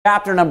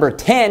Chapter number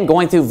 10,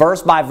 going through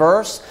verse by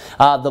verse,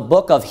 the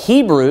book of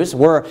Hebrews.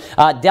 We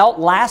dealt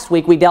last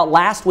week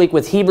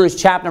with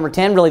Hebrews chapter number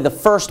 10, really the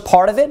first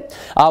part of it.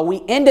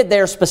 We ended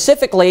there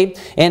specifically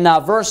in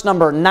verse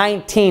number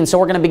 19. So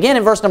we're going to begin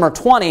in verse number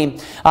 20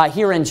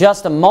 here in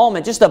just a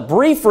moment. Just a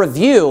brief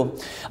review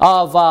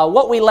of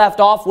what we left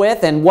off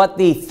with and what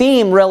the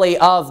theme really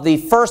of the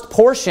first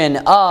portion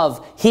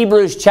of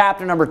Hebrews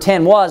chapter number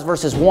 10 was,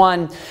 verses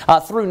 1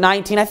 through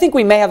 19. I think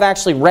we may have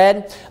actually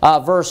read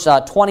verse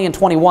 20 and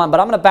 21.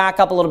 But I'm going to back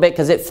up a little bit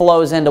because it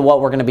flows into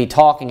what we're going to be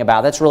talking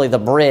about. That's really the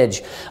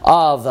bridge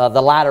of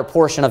the latter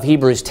portion of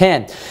Hebrews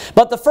 10.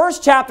 But the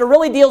first chapter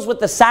really deals with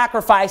the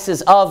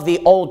sacrifices of the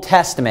Old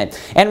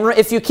Testament. And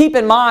if you keep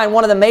in mind,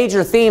 one of the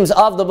major themes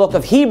of the book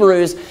of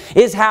Hebrews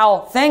is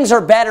how things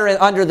are better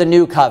under the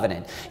new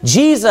covenant.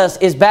 Jesus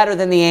is better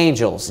than the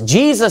angels.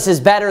 Jesus is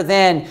better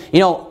than,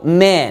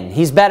 men.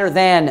 He's better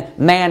than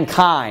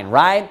mankind,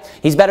 right?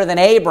 He's better than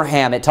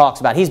Abraham, it talks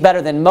about. He's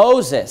better than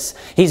Moses.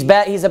 He's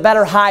a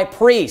better high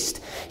priest.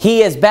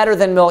 He is better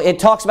than, it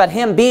talks about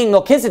him being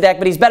Melchizedek,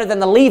 but he's better than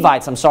the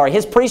Levites,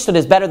 His priesthood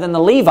is better than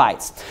the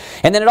Levites.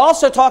 And then it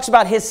also talks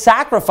about his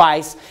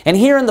sacrifice. And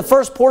here in the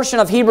first portion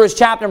of Hebrews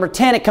chapter number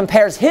 10, it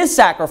compares his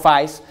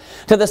sacrifice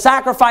to the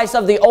sacrifice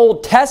of the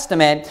Old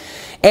Testament.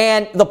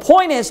 And the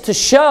point is to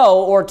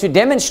show or to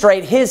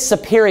demonstrate his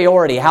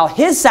superiority, how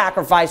his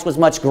sacrifice was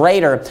much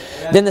greater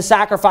than the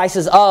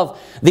sacrifices of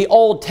the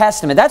Old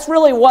Testament. That's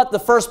really what the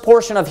first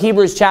portion of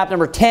Hebrews chapter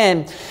number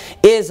 10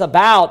 is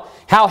about,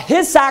 how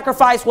his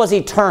sacrifice was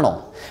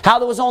eternal, how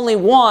there was only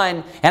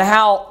one, and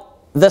how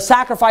the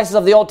sacrifices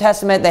of the Old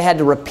Testament, they had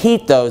to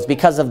repeat those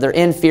because of their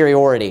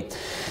inferiority.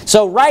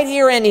 So right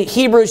here in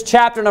Hebrews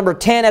chapter number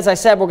 10, as I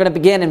said, we're going to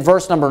begin in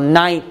verse number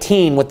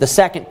 19 with the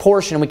second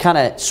portion. We kind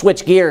of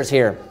switch gears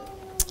here.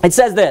 It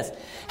says this,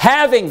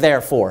 having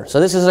therefore, so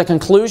this is a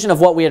conclusion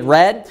of what we had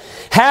read,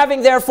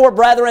 having therefore,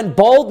 brethren,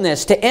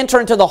 boldness to enter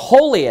into the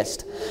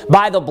holiest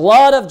by the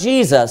blood of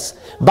Jesus,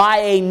 by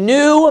a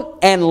new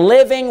and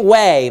living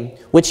way,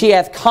 which he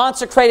hath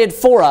consecrated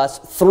for us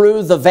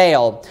through the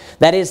veil,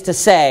 that is to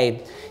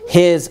say,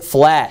 his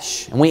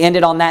flesh. And we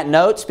ended on that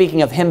note,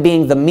 speaking of him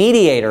being the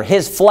mediator,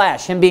 his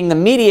flesh, him being the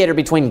mediator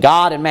between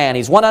God and man.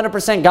 He's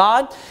 100%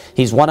 God,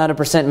 he's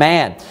 100%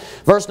 man.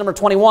 Verse number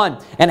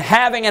 21, and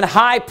having an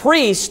high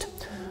priest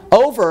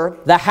over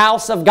the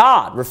house of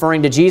God,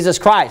 referring to Jesus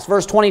Christ.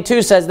 Verse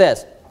 22 says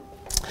this,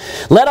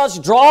 let us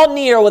draw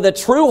near with a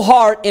true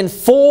heart in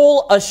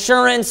full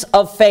assurance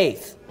of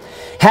faith,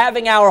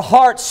 having our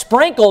hearts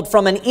sprinkled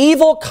from an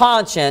evil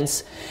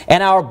conscience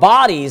and our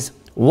bodies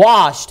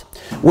washed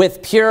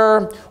with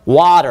pure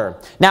water.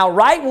 Now,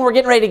 right when we're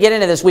getting ready to get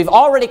into this, we've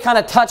already kind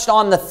of touched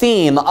on the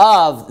theme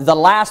of the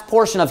last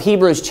portion of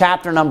Hebrews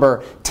chapter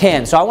number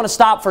 10. So I want to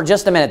stop for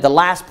just a minute, the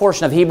last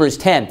portion of Hebrews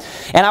 10.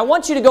 And I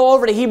want you to go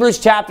over to Hebrews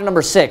chapter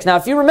number 6. Now,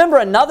 if you remember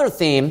another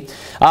theme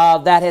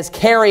that has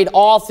carried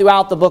all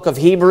throughout the book of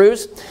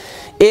Hebrews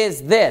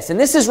is this. And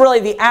this is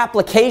really the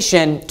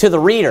application to the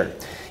reader.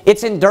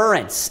 It's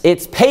endurance.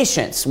 It's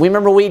patience.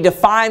 Remember, we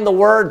define the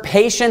word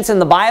patience in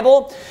the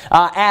Bible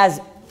as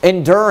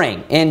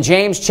enduring. In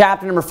James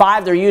chapter number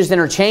 5, they're used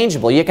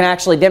interchangeable. You can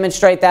actually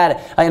demonstrate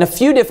that in a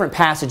few different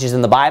passages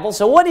in the Bible.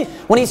 So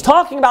when he's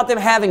talking about them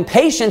having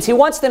patience, he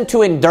wants them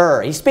to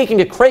endure. He's speaking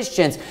to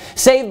Christians,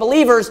 saved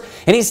believers,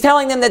 and he's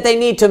telling them that they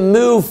need to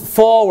move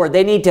forward.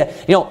 They need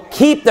to,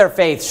 keep their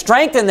faith,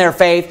 strengthen their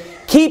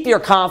faith, keep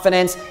your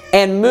confidence,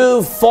 and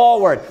move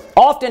forward.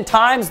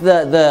 Oftentimes,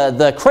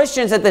 the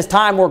Christians at this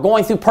time were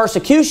going through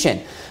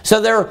persecution. So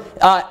they're,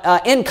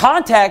 in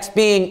context,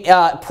 being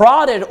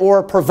prodded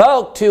or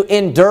provoked to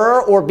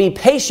endure or be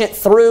patient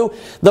through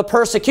the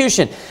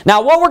persecution.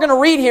 Now, what we're going to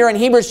read here in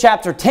Hebrews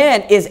chapter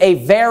 10 is a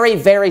very,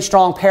 very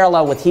strong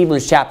parallel with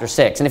Hebrews chapter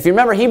 6. And if you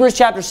remember, Hebrews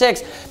chapter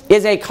 6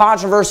 is a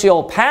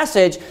controversial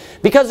passage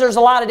because there's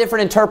a lot of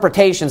different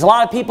interpretations. A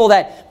lot of people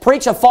that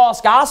preach a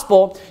false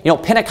gospel,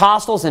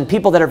 Pentecostals and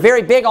people that are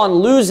very big on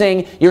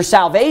losing your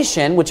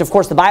salvation, which of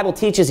course the Bible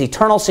teaches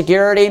eternal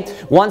security,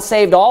 once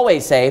saved,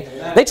 always saved.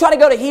 They try to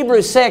go to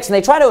Hebrews 6 and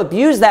they try to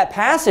abuse that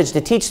passage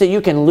to teach that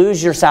you can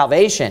lose your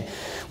salvation.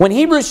 When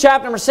Hebrews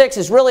chapter number 6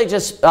 is really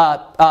just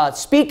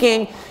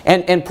speaking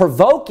and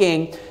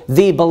provoking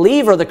the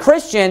believer, the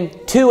Christian,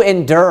 to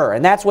endure.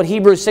 And that's what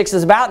Hebrews 6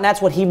 is about, and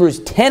that's what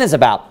Hebrews 10 is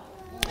about.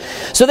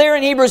 So there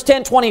in Hebrews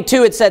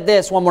 10:22 it said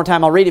this, one more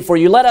time I'll read it for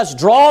you. Let us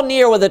draw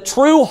near with a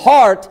true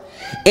heart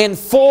in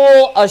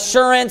full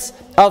assurance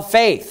of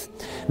faith.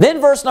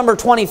 Then verse number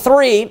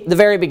 23, the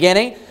very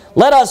beginning,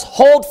 let us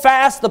hold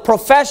fast the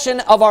profession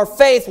of our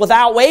faith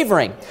without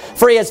wavering,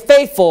 for he is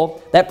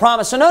faithful that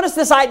promise. So notice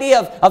this idea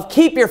of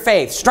keep your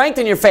faith,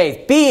 strengthen your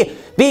faith,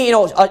 we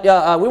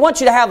want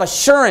you to have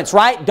assurance,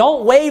 right?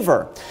 Don't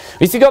waver.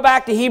 If you go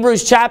back to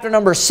Hebrews chapter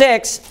number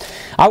 6,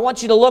 I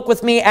want you to look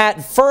with me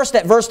at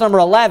verse number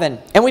 11.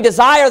 And we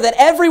desire that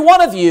every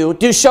one of you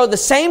do show the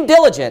same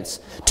diligence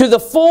to the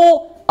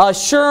full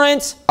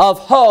assurance of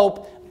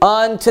hope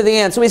unto the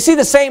end. So we see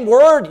the same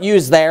word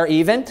used there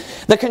even.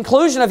 The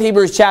conclusion of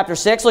Hebrews chapter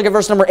 6, look at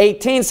verse number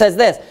 18, says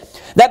this,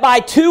 that by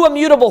two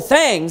immutable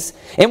things,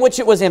 in which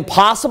it was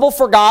impossible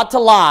for God to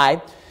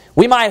lie,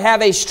 we might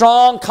have a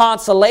strong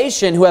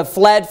consolation who have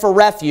fled for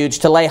refuge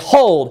to lay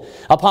hold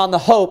upon the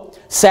hope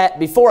set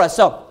before us.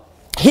 So,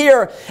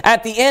 here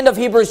at the end of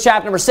Hebrews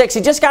chapter number 6,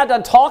 he just got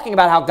done talking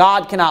about how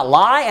God cannot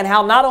lie, and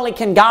how not only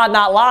can God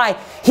not lie,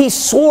 he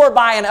swore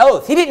by an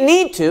oath. He didn't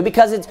need to,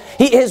 because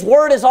his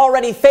word is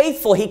already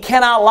faithful. He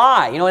cannot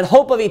lie. In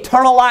hope of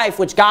eternal life,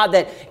 which God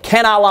that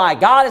cannot lie.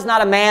 God is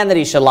not a man that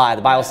he should lie,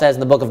 the Bible says in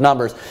the book of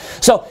Numbers.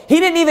 So he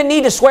didn't even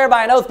need to swear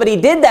by an oath, but he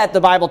did that,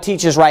 the Bible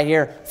teaches right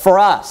here, for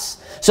us.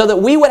 So that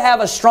we would have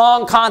a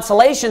strong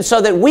consolation,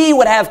 so that we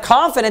would have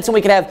confidence, and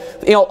we could have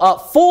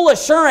full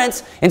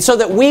assurance, and so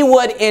that we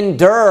would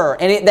endure,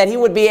 and that he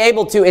would be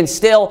able to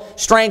instill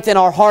strength in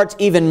our hearts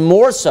even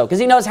more so, because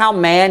he knows how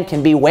man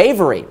can be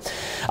wavery.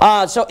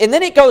 And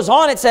then it goes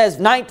on, it says,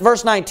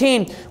 verse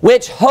 19,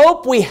 which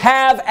hope we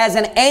have as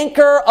an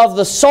anchor of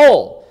the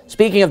soul,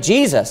 speaking of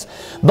Jesus,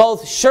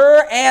 both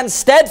sure and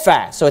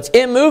steadfast, so it's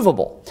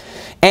immovable,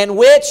 and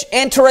which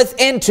entereth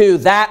into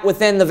that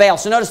within the veil.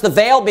 So notice the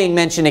veil being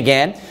mentioned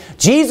again.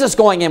 Jesus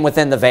going in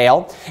within the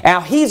veil.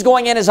 Now he's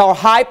going in as our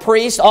high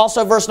priest.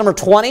 Also verse number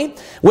 20.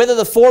 Whither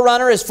the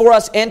forerunner is for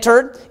us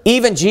entered,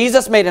 even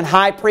Jesus made an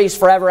high priest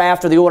forever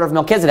after the order of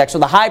Melchizedek. So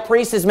the high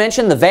priest is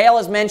mentioned, the veil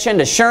is mentioned,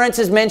 assurance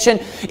is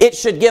mentioned. It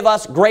should give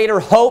us greater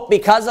hope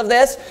because of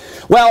this.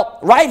 Well,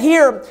 right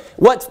here,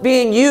 what's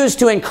being used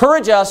to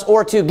encourage us,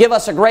 or to give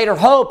us a greater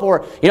hope, or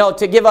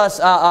to give us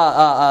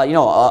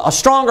a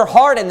stronger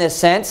heart in this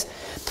sense,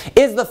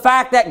 is the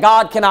fact that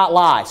God cannot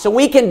lie. So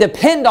we can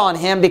depend on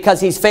him because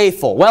he's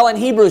faithful. Well, in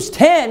Hebrews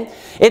 10,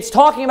 it's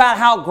talking about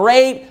how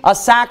great a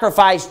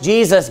sacrifice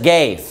Jesus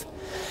gave.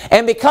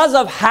 And because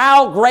of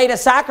how great a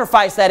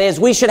sacrifice that is,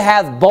 we should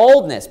have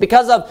boldness.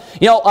 Because of,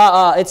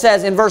 it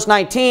says in verse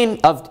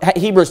 19 of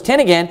Hebrews 10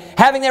 again,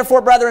 having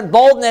therefore, brethren,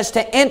 boldness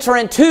to enter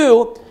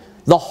into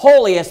the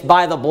holiest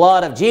by the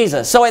blood of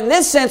Jesus. So in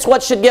this sense,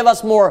 what should give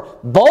us more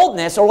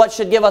boldness, or what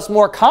should give us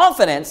more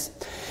confidence,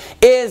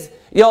 is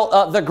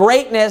the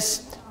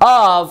greatness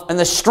of and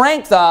the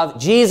strength of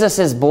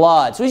Jesus'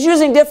 blood. So he's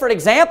using different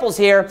examples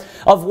here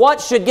of what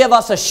should give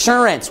us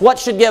assurance, what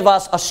should give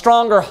us a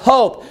stronger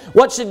hope,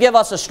 what should give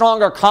us a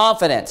stronger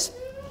confidence.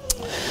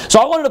 So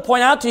I wanted to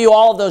point out to you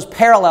all of those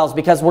parallels,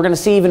 because we're going to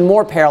see even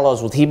more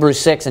parallels with Hebrews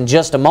 6 in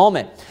just a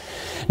moment.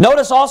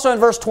 Notice also in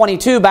verse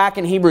 22, back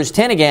in Hebrews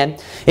 10 again,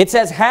 it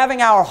says,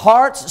 having our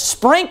hearts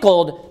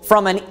sprinkled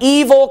from an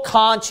evil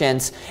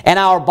conscience and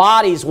our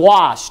bodies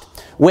washed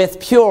with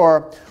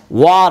pure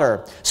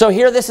water. So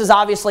here this is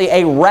obviously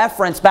a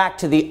reference back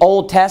to the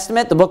Old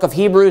Testament. The book of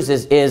Hebrews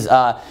is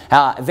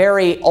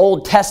very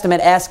Old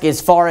Testament-esque as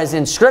far as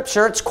in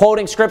Scripture. It's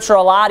quoting Scripture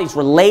a lot. He's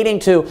relating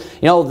to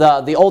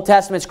the Old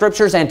Testament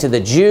Scriptures and to the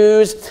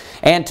Jews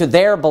and to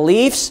their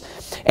beliefs.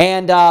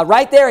 And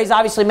right there he's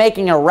obviously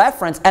making a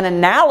reference, an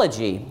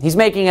analogy. He's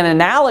making an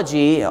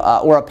analogy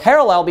or a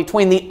parallel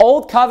between the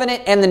Old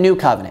Covenant and the New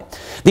Covenant.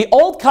 The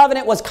Old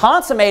Covenant was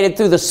consummated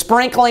through the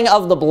sprinkling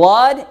of the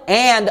blood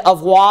and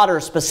of water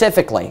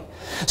specifically.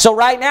 So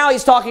right now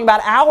he's talking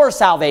about our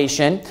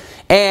salvation,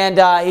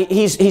 and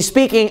he's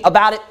speaking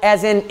about it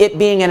as in it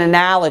being an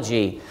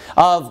analogy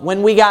of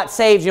when we got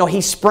saved. He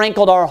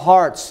sprinkled our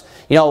hearts,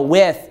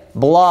 with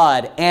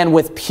blood and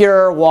with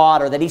pure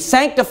water, that he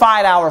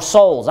sanctified our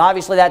souls.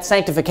 Obviously that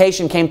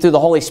sanctification came through the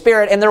Holy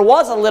Spirit, and there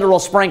was a literal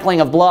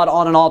sprinkling of blood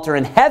on an altar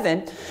in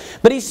heaven,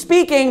 but he's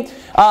speaking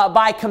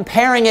by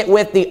comparing it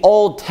with the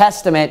Old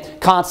Testament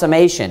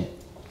consummation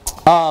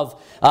of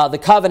the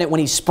covenant, when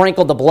he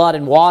sprinkled the blood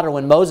and water,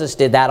 when Moses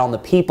did that on the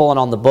people and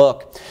on the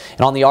book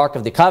and on the Ark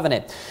of the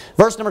Covenant.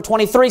 Verse number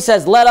 23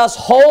 says, let us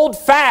hold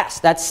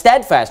fast. That's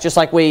steadfast, just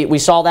like we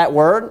saw that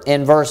word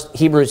in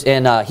Hebrews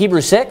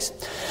 6.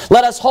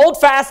 Let us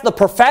hold fast the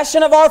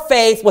profession of our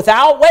faith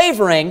without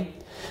wavering,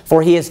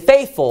 for he is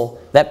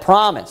faithful that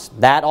promised.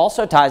 That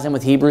also ties in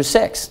with Hebrews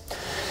 6.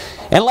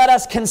 And let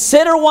us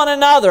consider one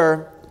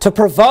another to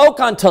provoke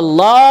unto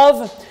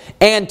love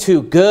and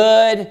to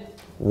good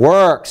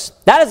works.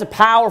 That is a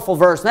powerful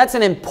verse. And that's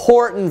an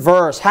important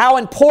verse. How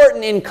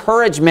important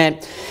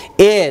encouragement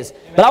is.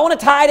 But I want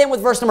to tie it in with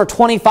verse number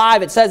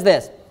 25. It says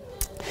this,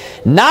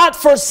 not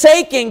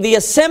forsaking the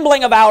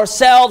assembling of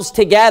ourselves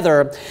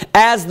together,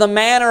 as the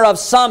manner of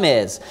some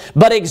is,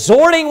 but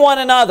exhorting one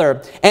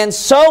another, and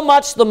so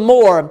much the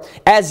more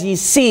as ye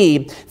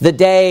see the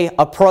day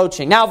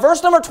approaching. Now,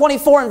 verse number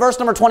 24 and verse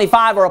number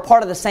 25 are a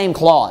part of the same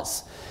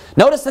clause.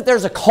 Notice that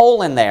there's a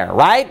colon there,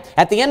 right?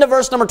 At the end of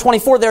verse number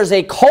 24, there's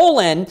a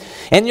colon,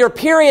 and your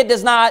period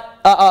does not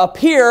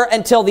appear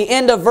until the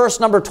end of verse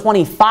number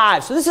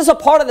 25. So this is a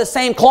part of the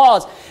same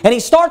clause. And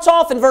he starts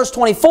off in verse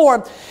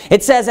 24.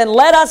 It says, and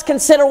let us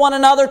consider one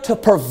another to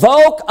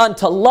provoke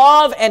unto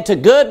love and to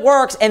good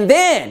works. And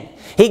then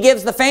he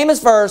gives the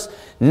famous verse,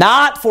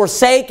 not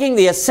forsaking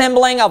the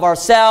assembling of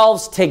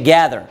ourselves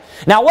together.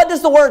 Now, what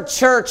does the word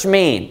church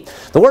mean?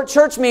 The word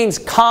church means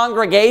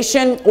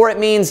congregation, or it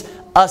means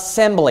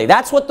assembly.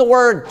 That's what the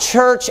word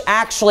church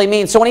actually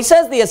means. So when he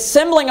says the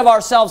assembling of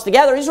ourselves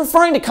together, he's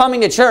referring to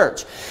coming to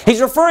church. He's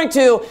referring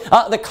to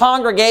the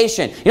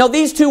congregation.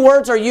 These two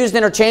words are used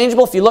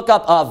interchangeable. If you look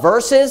up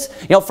verses,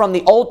 from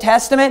the Old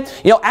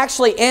Testament,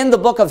 actually in the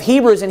book of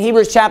Hebrews, in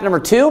Hebrews chapter number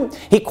 2,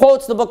 he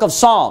quotes the book of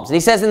Psalms. And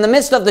he says, in the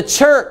midst of the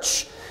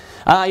church,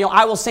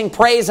 I will sing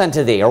praise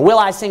unto thee, or will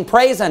I sing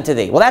praise unto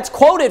thee? Well, that's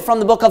quoted from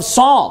the book of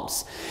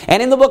Psalms.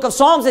 And in the book of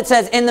Psalms it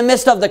says, in the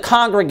midst of the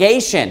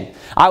congregation,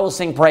 I will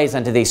sing praise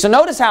unto thee. So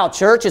notice how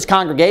church is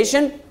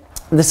congregation.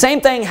 The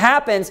same thing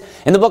happens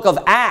in the book of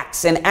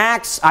Acts. In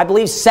Acts, I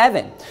believe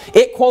 7,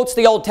 it quotes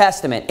the Old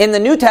Testament. In the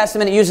New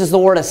Testament, it uses the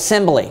word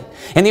assembly.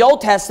 In the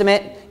Old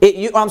Testament,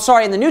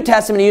 in the New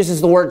Testament, it uses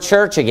the word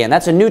church again.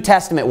 That's a New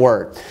Testament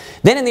word.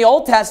 Then in the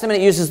Old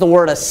Testament, it uses the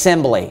word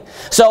assembly.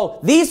 So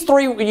these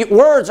three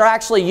words are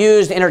actually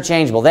used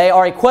interchangeable. They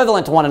are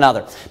equivalent to one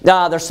another.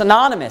 They're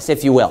synonymous,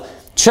 if you will.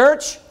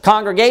 Church,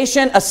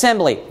 congregation,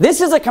 assembly. This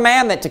is a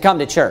commandment to come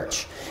to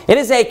church. It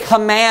is a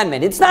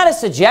commandment. It's not a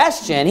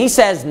suggestion. He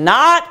says,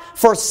 not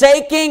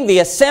forsaking the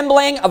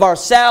assembling of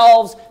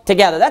ourselves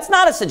together. That's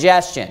not a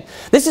suggestion.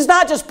 This is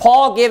not just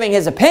Paul giving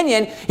his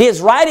opinion. He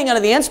is writing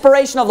under the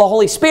inspiration of the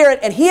Holy Spirit,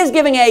 and he is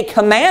giving a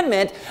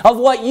commandment of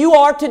what you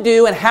are to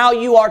do and how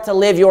you are to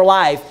live your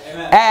life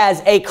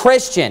as a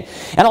Christian.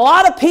 And a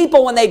lot of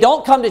people, when they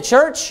don't come to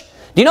church,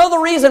 do you know the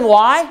reason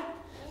why?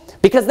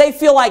 Because they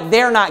feel like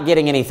they're not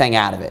getting anything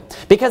out of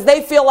it. Because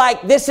they feel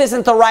like this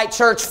isn't the right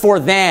church for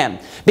them.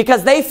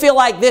 Because they feel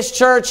like this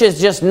church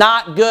is just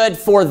not good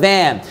for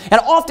them.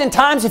 And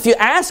oftentimes if you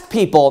ask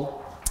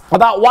people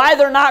about why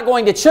they're not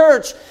going to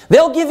church,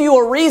 they'll give you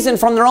a reason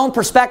from their own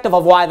perspective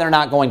of why they're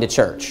not going to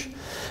church.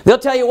 They'll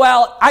tell you,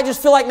 well, I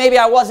just feel like maybe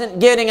I wasn't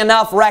getting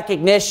enough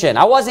recognition.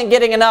 I wasn't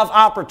getting enough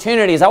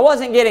opportunities. I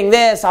wasn't getting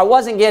this. I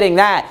wasn't getting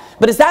that.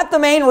 But is that the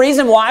main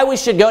reason why we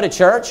should go to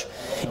church?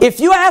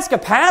 If you ask a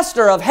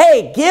pastor of,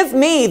 hey, give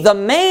me the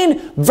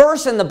main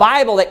verse in the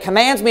Bible that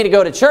commands me to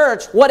go to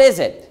church, what is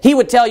it? He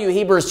would tell you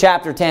Hebrews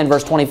chapter 10,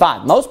 verse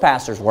 25. Most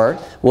pastors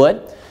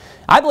would.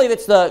 I believe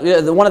it's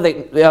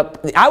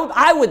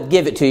I would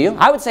give it to you.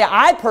 I would say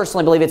I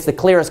personally believe it's the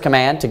clearest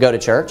command to go to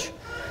church.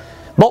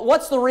 But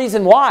what's the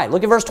reason why?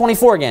 Look at verse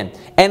 24 again.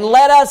 And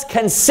let us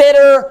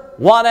consider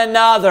one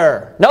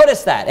another.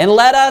 Notice that. And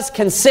let us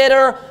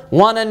consider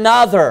one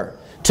another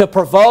to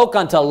provoke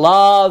unto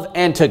love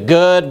and to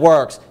good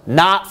works,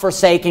 not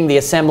forsaking the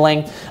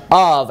assembling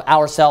of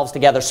ourselves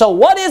together. So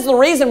what is the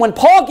reason when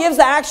Paul gives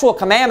the actual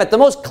commandment, the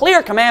most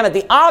clear commandment,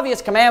 the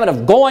obvious commandment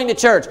of going to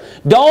church?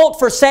 Don't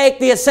forsake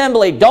the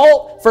assembly.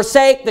 Don't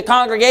forsake the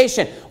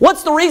congregation.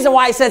 What's the reason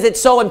why he says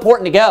it's so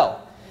important to go?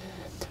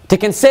 To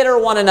consider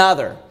one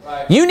another.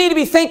 You need to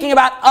be thinking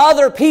about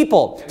other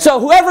people. So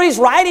whoever he's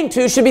writing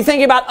to should be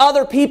thinking about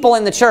other people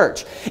in the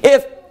church.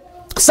 If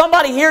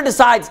somebody here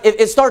decides,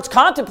 it starts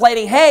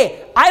contemplating,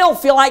 hey, I don't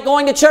feel like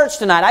going to church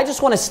tonight. I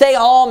just want to stay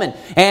home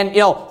and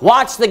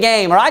watch the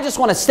game. Or I just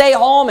want to stay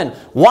home and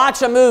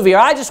watch a movie. Or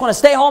I just want to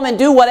stay home and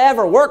do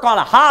whatever, work on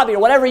a hobby or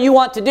whatever you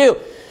want to do.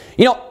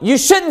 You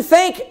shouldn't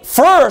think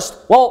first,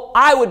 well,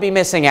 I would be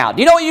missing out.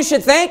 You know what you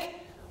should think?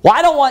 Well,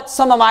 I don't want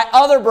some of my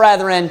other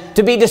brethren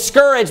to be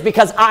discouraged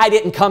because I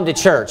didn't come to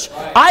church.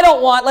 I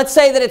don't want, let's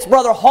say that it's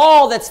Brother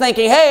Hall that's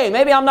thinking, hey,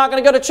 maybe I'm not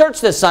going to go to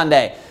church this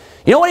Sunday.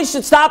 You know what he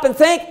should stop and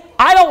think?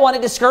 I don't want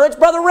to discourage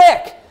Brother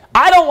Rick.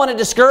 I don't want to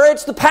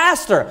discourage the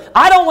pastor.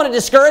 I don't want to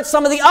discourage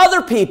some of the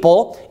other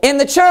people in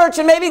the church,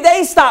 and maybe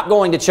they stop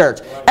going to church.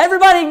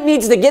 Everybody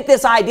needs to get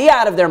this idea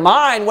out of their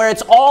mind where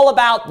it's all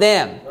about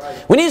them.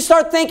 We need to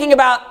start thinking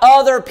about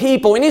other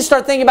people. We need to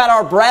start thinking about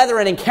our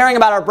brethren and caring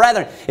about our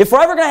brethren. If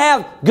we're ever going to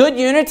have good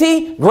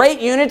unity, great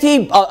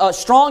unity,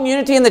 strong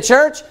unity in the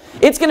church,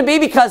 it's going to be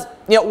because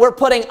we're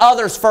putting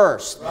others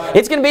first.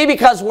 It's going to be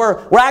because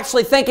we're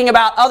actually thinking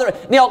about other.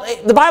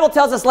 The Bible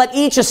tells us, let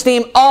each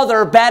esteem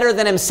other better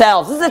than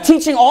himself. This is a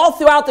teaching all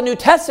throughout the New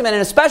Testament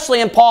and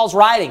especially in Paul's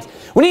writings.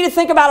 We need to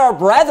think about our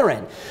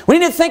brethren. We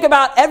need to think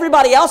about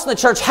everybody else in the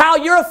church, how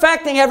you're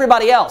affecting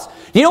everybody else.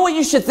 You know what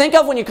you should think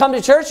of when you come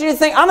to church? You need to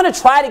think, I'm going to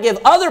try to give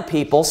other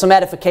people some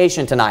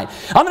edification tonight.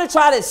 I'm going to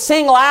try to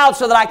sing loud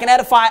so that I can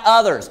edify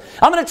others.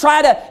 I'm going to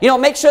try to,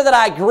 make sure that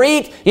I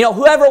greet,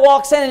 whoever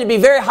walks in and to be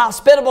very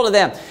hospitable to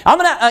them. I'm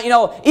going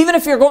to, even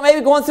if you're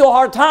maybe going through a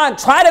hard time,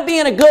 try to be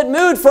in a good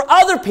mood for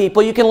other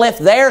people. You can lift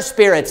their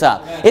spirits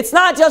up. Amen. It's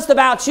not just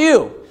about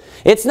you.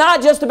 It's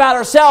not just about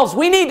ourselves.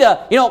 We need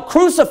to,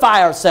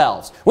 crucify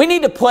ourselves. We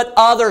need to put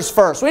others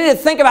first. We need to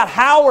think about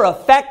how we're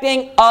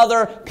affecting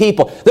other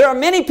people. There are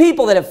many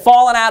people that have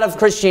fallen out of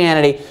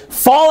Christianity,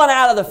 fallen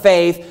out of the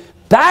faith,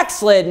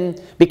 backslidden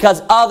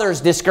because others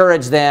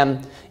discourage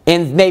them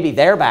in maybe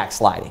their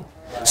backsliding.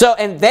 So,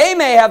 and they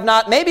may have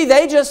not, maybe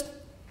they just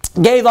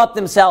gave up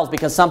themselves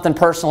because something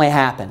personally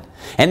happened.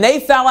 And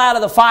they fell out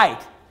of the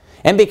fight.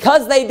 And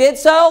because they did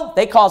so,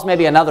 they caused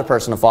maybe another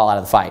person to fall out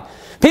of the fight.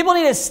 People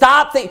need to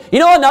stop thinking. You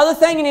know another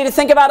thing you need to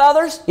think about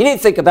others? You need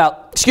to think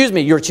about,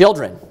 your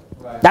children.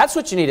 Right. That's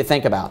what you need to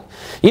think about.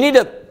 You need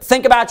to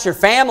think about your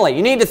family.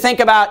 You need to think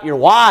about your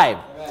wife.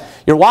 Amen.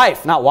 Your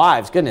wife, not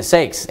wives, goodness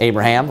sakes,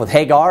 Abraham, with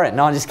Hagar.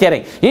 No, I'm just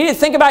kidding. You need to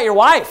think about your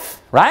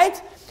wife, right?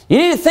 You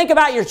need to think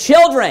about your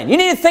children. You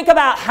need to think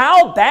about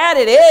how bad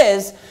it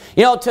is,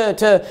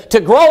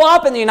 to grow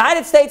up in the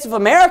United States of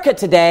America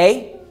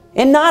today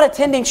and not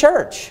attending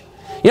church.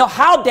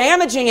 How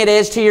damaging it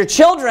is to your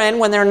children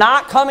when they're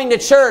not coming to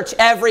church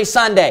every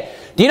Sunday.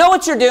 Do you know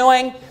what you're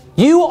doing?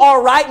 You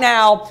are right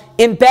now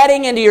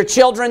embedding into your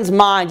children's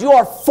mind. You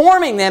are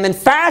forming them and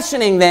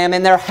fashioning them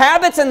in their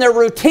habits and their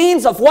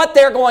routines of what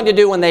they're going to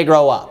do when they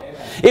grow up. Amen.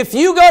 If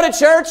you go to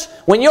church,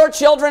 when your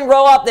children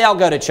grow up, they'll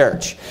go to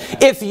church. Amen.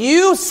 If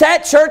you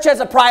set church as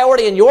a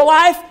priority in your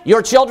life,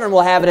 your children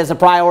will have it as a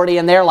priority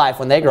in their life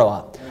when they grow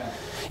up.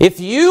 If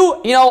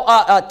you,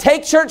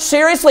 take church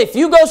seriously, if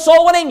you go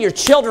soul winning, your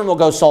children will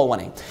go soul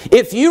winning.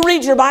 If you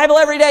read your Bible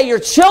every day, your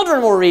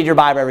children will read your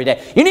Bible every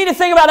day. You need to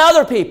think about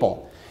other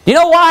people. You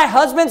know why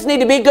husbands need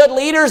to be good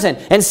leaders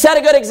and set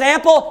a good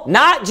example?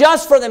 Not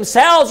just for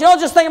themselves. You don't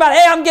just think about,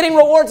 hey, I'm getting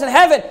rewards in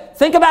heaven.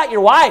 Think about your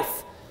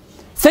wife.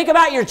 Think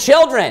about your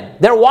children.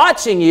 They're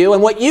watching you,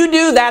 and what you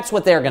do, that's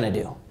what they're going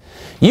to do.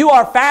 You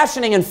are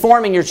fashioning and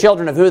forming your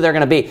children of who they're going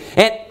to be.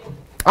 And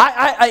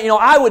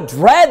I would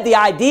dread the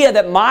idea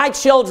that my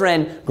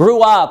children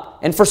grew up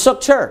and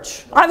forsook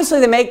church.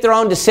 Obviously, they make their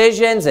own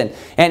decisions,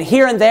 and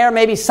here and there,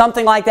 maybe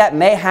something like that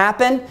may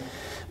happen.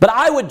 But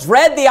I would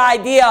dread the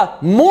idea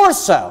more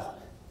so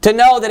to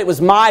know that it was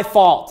my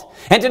fault.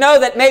 And to know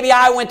that maybe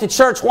I went to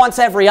church once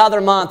every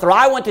other month, or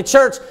I went to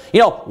church,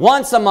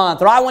 once a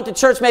month, or I went to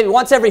church maybe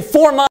once every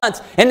 4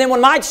 months. And then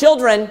when my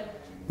children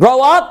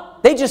grow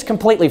up, they just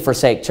completely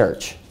forsake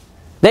church.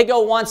 They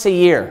go once a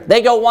year.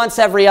 They go once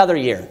every other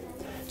year.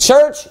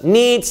 Church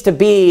needs to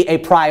be a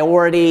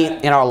priority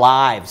in our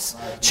lives.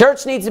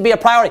 Church needs to be a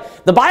priority.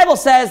 The Bible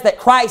says that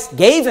Christ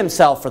gave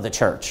Himself for the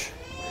church.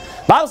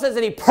 The Bible says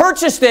that He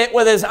purchased it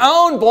with His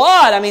own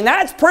blood. I mean,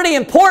 that's pretty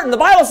important. The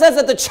Bible says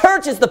that the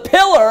church is the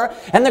pillar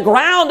and the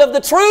ground of the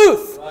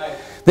truth.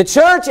 The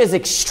church is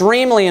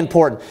extremely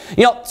important.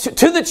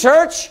 To the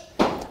church,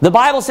 the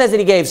Bible says that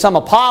He gave some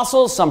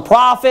apostles, some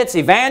prophets,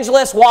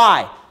 evangelists.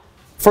 Why?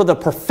 For the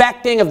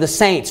perfecting of the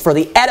saints, for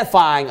the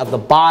edifying of the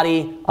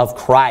body of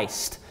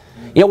Christ.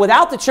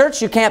 Without the church,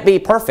 you can't be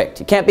perfect.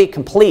 You can't be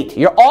complete.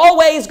 You're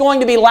always going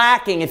to be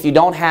lacking if you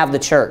don't have the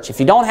church. If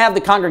you don't have the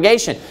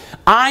congregation.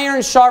 Iron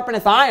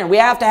sharpeneth iron. We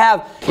have to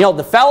have,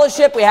 the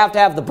fellowship. We have to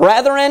have the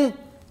brethren.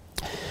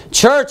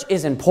 Church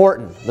is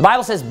important. The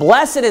Bible says,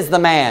 blessed is the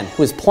man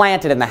who is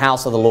planted in the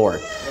house of the Lord.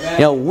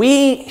 Amen.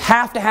 We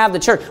have to have the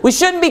church. We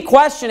shouldn't be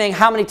questioning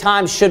how many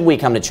times should we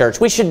come to church.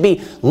 We should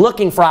be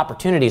looking for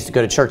opportunities to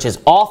go to church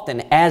as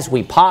often as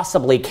we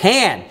possibly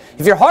can.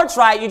 If your heart's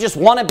right, you just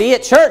want to be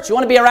at church. You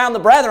want to be around the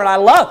brethren. I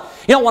love,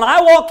 when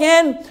I walk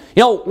in,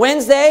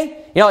 Wednesday,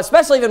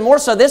 especially even more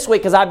so this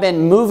week because I've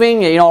been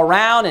moving,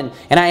 around and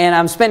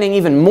I'm spending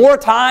even more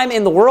time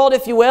in the world,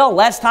 if you will,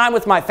 less time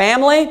with my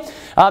family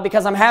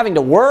because I'm having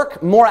to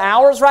work more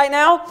hours right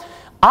now.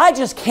 I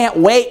just can't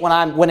wait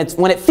when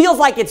it feels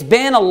like it's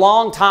been a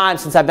long time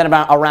since I've been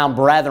around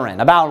brethren,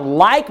 about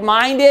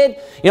like-minded,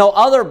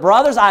 other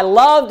brothers. I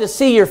love to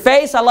see your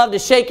face. I love to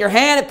shake your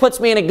hand. It puts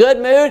me in a good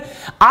mood.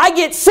 I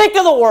get sick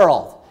of the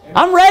world.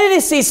 I'm ready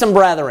to see some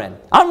brethren.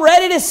 I'm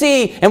ready to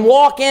see and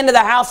walk into the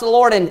house of the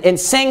Lord and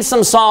sing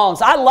some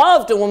songs. I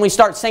love to when we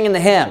start singing the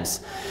hymns.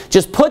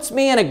 Just puts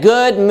me in a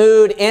good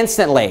mood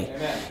instantly.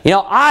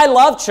 Amen. I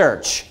love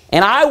church,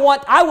 and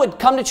I would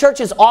come to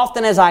church as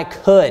often as I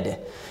could.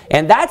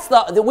 And that's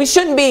we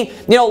shouldn't be,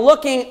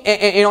 looking,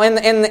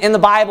 in the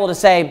Bible to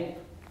say,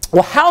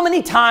 well, how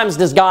many times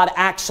does God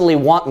actually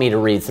want me to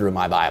read through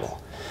my Bible?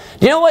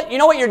 You know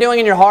what you're doing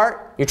in your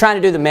heart? You're trying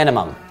to do the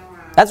minimum.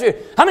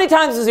 How many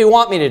times does He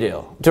want me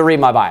to read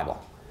my Bible?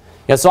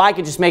 So I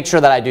could just make sure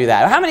that I do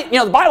that. How many?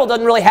 The Bible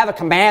doesn't really have a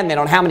commandment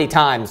on how many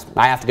times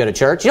I have to go to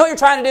church. You know what you're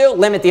trying to do?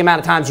 Limit the amount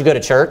of times you go to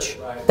church.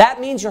 Right.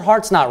 That means your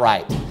heart's not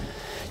right.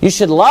 You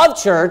should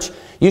love church.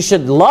 You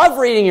should love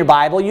reading your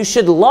Bible. You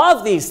should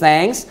love these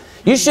things.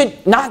 You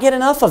should not get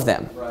enough of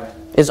them. Right.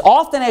 As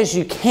often as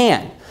you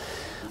can.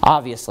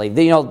 Obviously,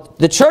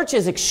 the church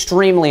is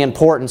extremely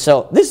important.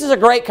 So this is a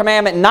great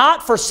commandment,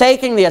 not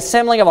forsaking the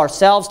assembling of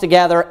ourselves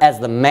together as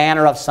the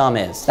manner of some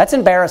is. That's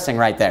embarrassing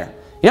right there.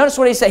 You notice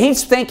what he said?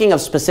 He's thinking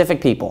of specific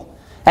people.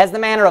 As the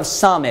manner of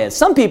some is.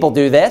 Some people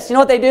do this. You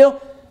know what they do?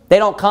 They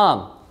don't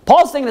come.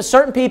 Paul's thinking of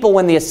certain people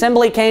when the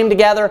assembly came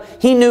together.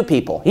 He knew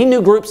people. He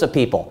knew groups of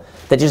people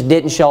that just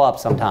didn't show up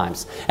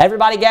sometimes.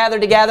 Everybody gathered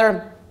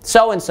together.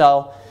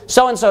 So-and-so.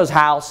 So-and-so's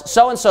house.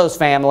 So-and-so's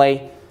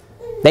family.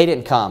 They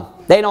didn't come.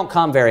 They don't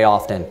come very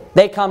often.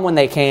 They come when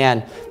they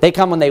can. They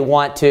come when they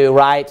want to,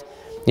 right?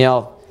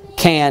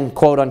 Can,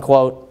 quote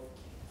unquote.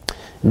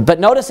 But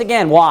notice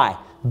again, why?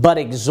 But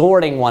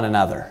exhorting one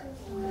another.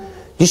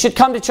 You should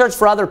come to church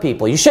for other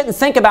people. You shouldn't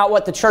think about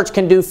what the church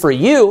can do for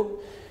you.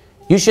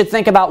 you should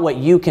think about what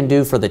you can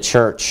do for the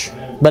church.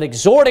 But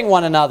exhorting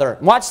one another,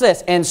 watch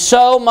this, and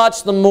so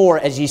much the more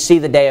as you see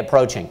the day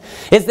approaching.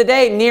 Is the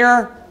day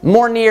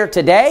more near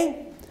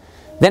today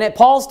than at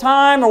Paul's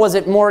time, or was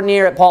it more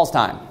near at Paul's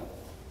time?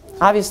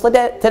 Obviously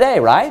today,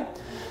 right?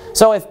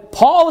 So if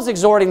Paul was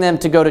exhorting them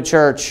to go to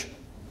church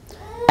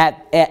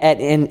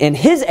in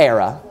his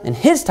era, in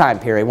his time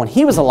period, when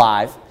he was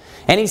alive,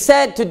 and he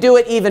said to do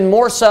it even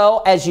more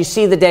so as you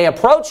see the day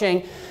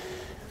approaching,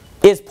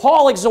 is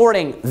Paul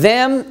exhorting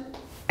them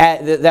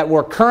that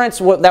were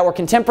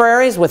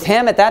contemporaries with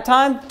him at that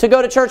time to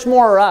go to church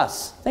more, or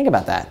us? Think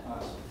about that.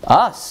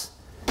 Us.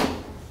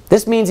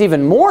 This means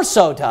even more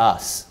so to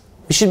us.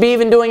 We should be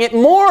even doing it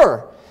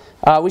more.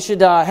 We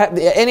should have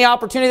any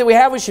opportunity that we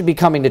have, we should be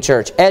coming to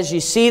church as you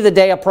see the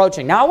day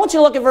approaching. Now I want you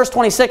to look at verse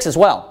 26 as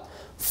well.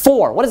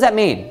 For, what does that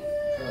mean?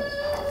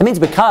 It means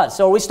because.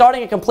 So are we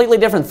starting a completely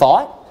different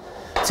thought?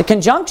 It's a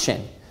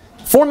conjunction.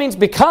 For means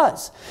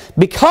because.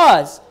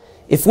 Because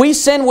if we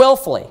sin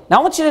willfully. Now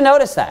I want you to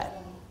notice that.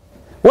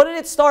 What did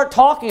it start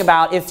talking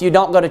about if you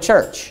don't go to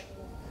church?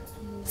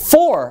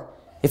 For,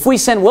 if we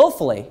sin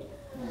willfully.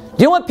 Do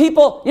you know what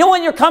people, you know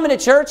when you're coming to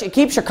church, it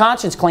keeps your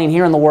conscience clean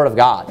hearing the Word of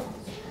God.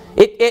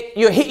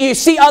 You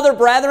see other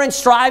brethren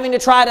striving to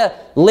try to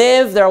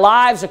live their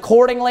lives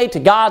accordingly to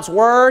God's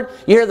Word.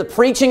 You hear the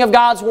preaching of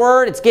God's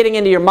Word. It's getting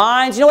into your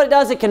minds. You know what it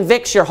does? It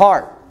convicts your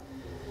heart.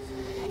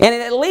 And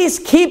it at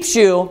least keeps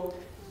you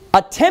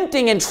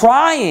attempting and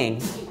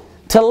trying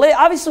to live.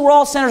 Obviously, we're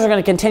all sinners, are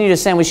going to continue to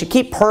sin. We should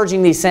keep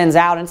purging these sins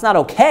out. And it's not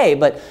okay,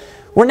 but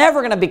we're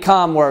never going to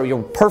become where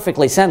you're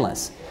perfectly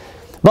sinless.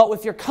 But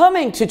if you're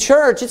coming to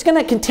church, it's going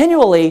to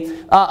continually,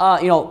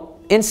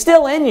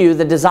 instill in you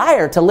the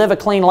desire to live a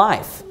clean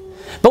life.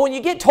 But when you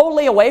get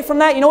totally away from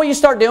that, you know what you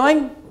start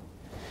doing?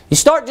 You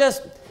start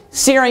just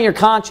searing your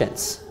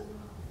conscience.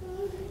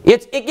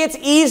 It gets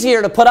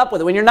easier to put up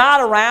with it. When you're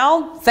not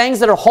around things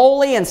that are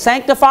holy and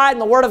sanctified in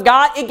the Word of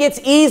God, it gets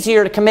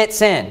easier to commit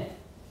sin.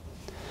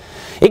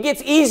 It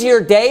gets easier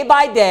day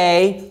by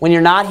day when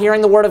you're not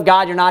hearing the Word of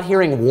God, you're not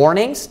hearing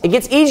warnings. It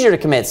gets easier to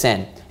commit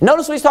sin.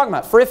 Notice what he's talking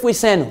about. For if we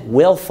sin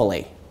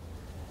willfully.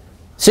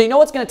 So you know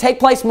what's going to take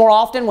place more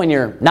often when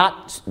you're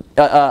not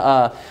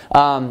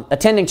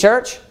attending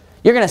church?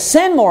 You're going to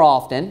sin more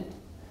often,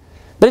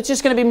 but it's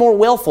just going to be more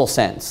willful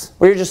sins.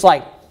 Where you're just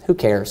like, who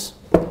cares?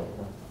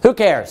 Who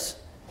cares?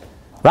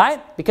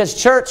 Right? Because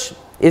church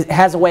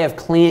has a way of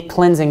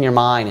cleansing your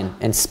mind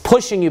and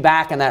pushing you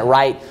back in that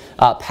right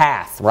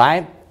path,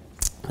 right?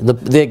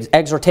 The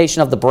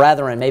exhortation of the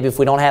brethren, maybe if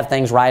we don't have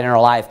things right in our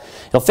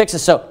life, it'll fix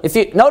us. So if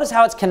you notice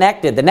how it's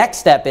connected, the next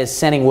step is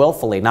sinning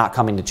willfully, not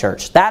coming to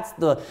church.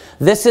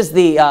 This is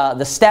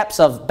the steps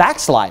of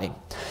backsliding.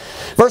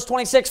 Verse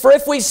 26, for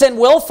if we sin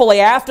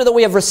willfully after that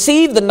we have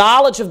received the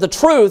knowledge of the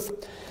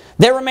truth,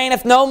 there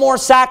remaineth no more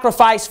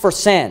sacrifice for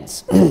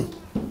sins,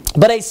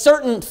 but a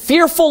certain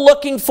fearful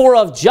looking for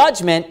of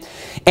judgment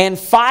and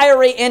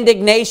fiery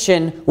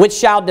indignation which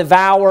shall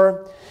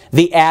devour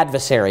the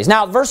adversaries.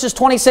 Now, verses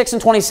 26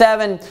 and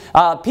 27,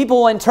 people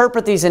will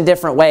interpret these in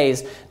different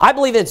ways. I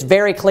believe it's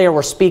very clear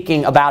we're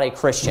speaking about a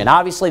Christian.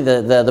 Obviously,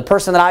 the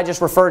person that I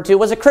just referred to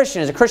was a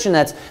Christian. Is a Christian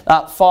that's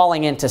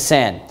falling into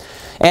sin.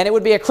 And it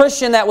would be a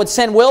Christian that would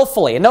sin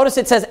willfully. And notice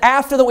it says,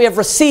 after that we have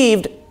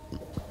received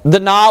the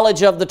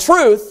knowledge of the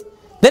truth,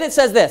 then it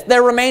says this,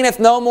 there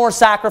remaineth no more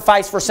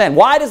sacrifice for sin.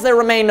 Why does there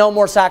remain no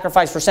more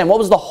sacrifice for sin? What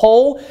was the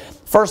whole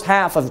first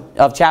half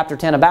of chapter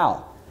 10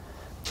 about?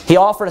 He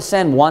offered a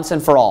sin once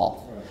and for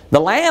all. The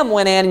lamb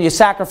went in and you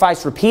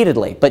sacrificed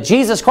repeatedly. But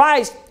Jesus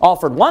Christ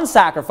offered one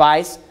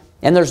sacrifice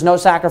and there's no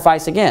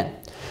sacrifice again.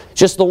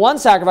 Just the one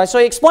sacrifice. So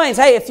he explains,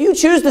 hey, if you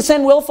choose to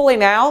sin willfully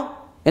now,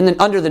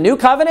 under the new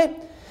covenant,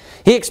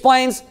 he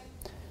explains,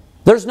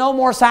 there's no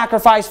more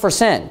sacrifice for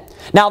sin.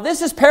 Now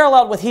this is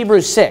paralleled with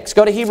Hebrews 6.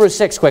 Go to Hebrews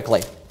 6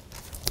 quickly.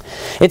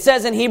 It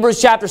says in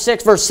Hebrews chapter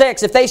 6, verse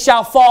 6, if they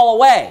shall fall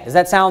away. Does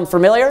that sound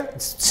familiar?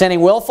 It's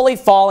sinning willfully,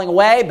 falling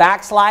away,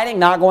 backsliding,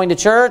 not going to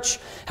church.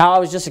 How I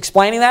was just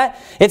explaining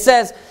that. It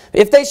says,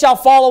 if they shall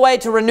fall away,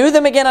 to renew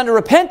them again unto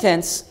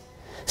repentance,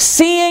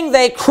 seeing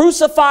they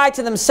crucify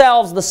to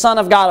themselves the Son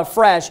of God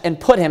afresh and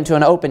put Him to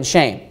an open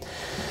shame.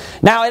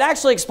 Now it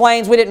actually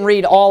explains, we didn't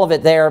read all of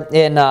it there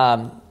in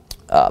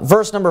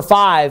verse number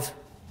 5.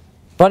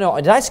 Oh no,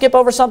 did I skip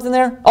over something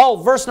there? Oh,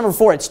 verse number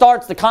 4. It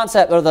starts, the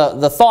concept, or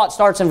the thought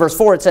starts in verse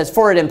 4. It says,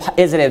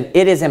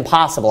 it is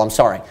impossible. I'm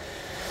sorry.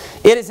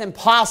 It is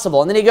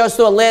impossible. And then he goes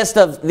through a list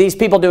of these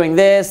people doing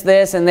this,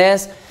 this, and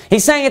this.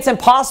 He's saying it's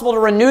impossible to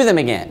renew them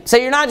again. So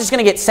you're not just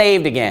going to get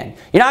saved again.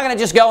 You're not going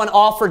to just go and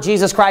offer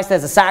Jesus Christ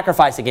as a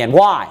sacrifice again.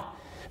 Why?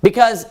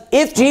 Because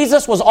if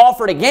Jesus was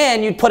offered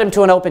again, you'd put Him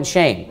to an open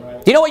shame.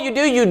 Right. Do you know what you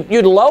do?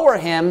 You'd lower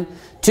Him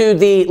to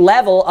the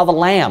level of a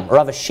lamb or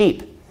of a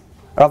sheep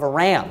or of a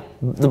ram,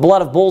 the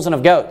blood of bulls and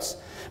of goats.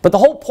 But the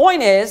whole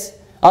point is,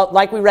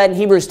 like we read in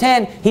Hebrews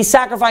 10, He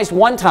sacrificed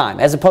one time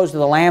as opposed to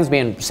the lambs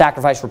being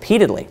sacrificed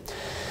repeatedly.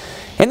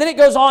 And then it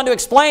goes on to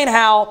explain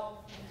how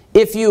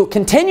if you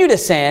continue to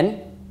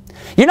sin,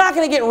 you're not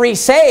going to get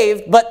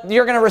resaved, but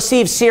you're going to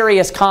receive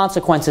serious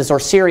consequences or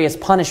serious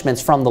punishments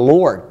from the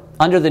Lord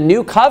under the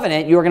new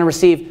covenant, you are going to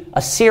receive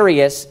a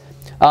serious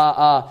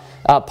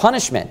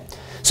punishment.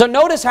 So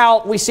notice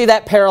how we see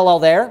that parallel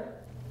there.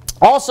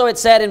 Also it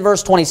said in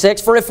verse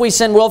 26, for if we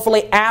sin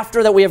willfully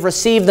after that we have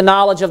received the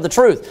knowledge of the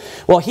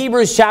truth. Well,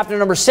 Hebrews chapter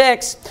number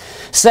 6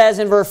 says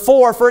in verse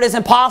 4, for it is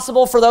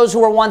impossible for those who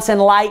were once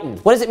enlightened.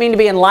 What does it mean to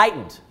be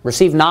enlightened?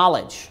 Receive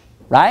knowledge,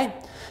 right?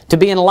 To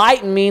be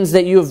enlightened means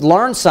that you have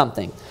learned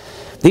something.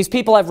 These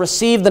people have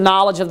received the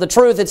knowledge of the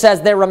truth. It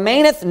says, there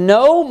remaineth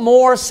no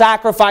more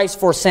sacrifice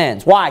for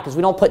sins. Why? Because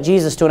we don't put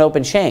Jesus to an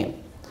open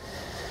shame.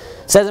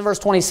 It says in verse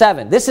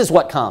 27, this is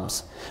what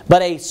comes.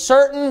 But a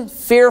certain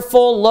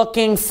fearful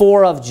looking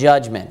for of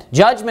judgment.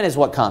 Judgment is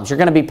what comes. You're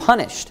going to be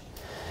punished.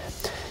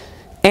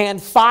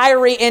 And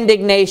fiery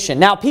indignation.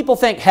 Now people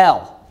think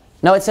hell.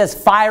 No, it says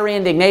fiery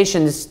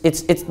indignation.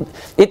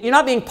 You're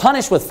not being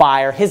punished with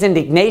fire. His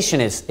indignation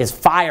is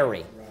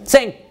fiery. It's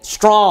saying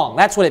strong.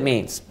 That's what it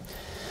means.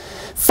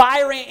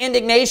 Fiery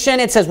indignation,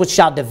 it says, which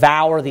shall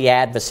devour the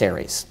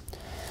adversaries.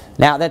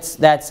 Now, he's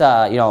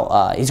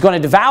going to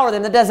devour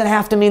them. That doesn't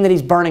have to mean that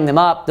he's burning them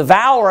up.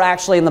 Devour,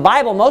 actually, in the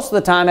Bible, most of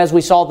the time, as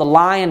we saw, the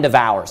lion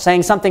devour,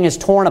 saying something is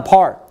torn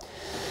apart.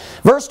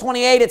 Verse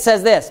 28, it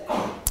says this,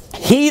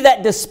 he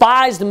that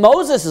despised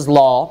Moses'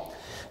 law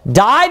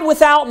died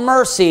without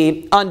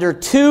mercy under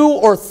 2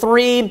 or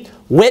 3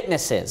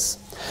 witnesses.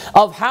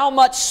 Of how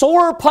much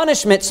sorer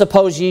punishment,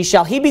 suppose ye,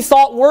 shall he be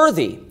thought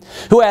worthy,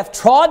 who hath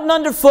trodden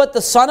under foot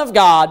the Son of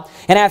God,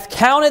 and hath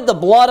counted the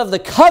blood of the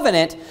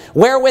covenant,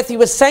 wherewith he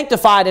was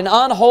sanctified an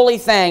unholy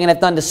thing, and hath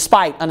done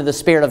despite unto the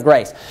Spirit of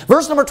grace.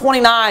 Verse number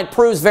 29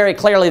 proves very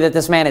clearly that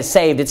this man is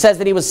saved. It says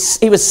that he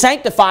was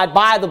sanctified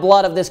by the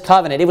blood of this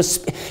covenant.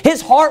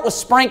 His heart was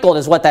sprinkled,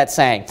 is what that's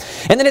saying.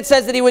 And then it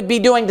says that he would be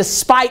doing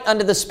despite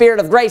unto the Spirit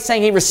of grace,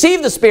 saying he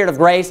received the Spirit of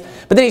grace,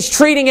 but then he's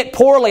treating it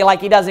poorly, like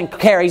he doesn't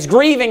care. He's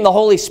grieving the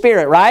Holy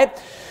Spirit, right?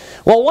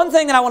 Well, one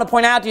thing that I want to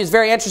point out to you is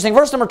very interesting.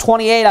 Verse number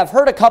 28, I've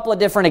heard a couple of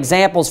different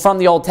examples from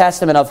the Old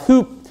Testament of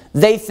who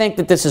they think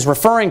that this is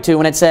referring to.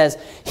 And it says,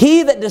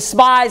 he that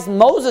despised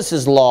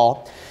Moses'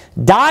 law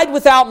died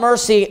without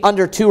mercy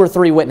under 2 or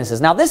 3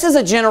 witnesses. Now, this is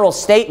a general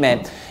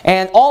statement,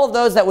 and all of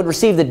those that would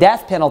receive the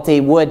death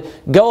penalty would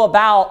go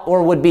about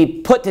or would be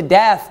put to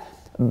death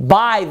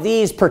by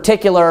these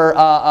particular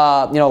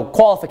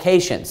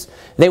qualifications.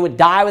 They would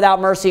die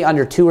without mercy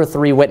under 2 or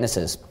 3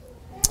 witnesses.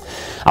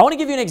 I want to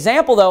give you an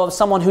example, though, of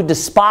someone who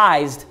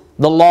despised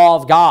the law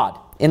of God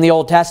in the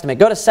Old Testament.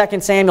 Go to 2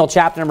 Samuel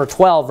chapter number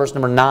 12, verse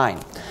number 9.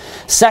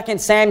 2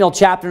 Samuel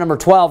chapter number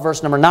 12,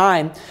 verse number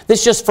 9.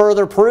 This just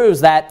further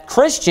proves that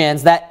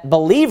Christians, that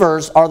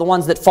believers, are the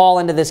ones that fall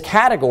into this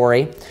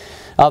category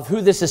of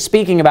who this is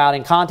speaking about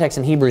in context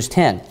in Hebrews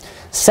 10.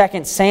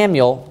 2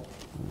 Samuel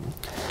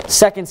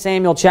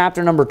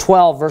chapter number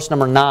 12, verse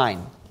number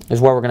 9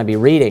 is where we're going to be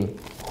reading.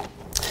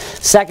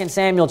 2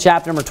 Samuel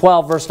chapter number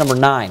 12, verse number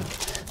 9.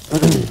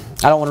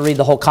 I don't want to read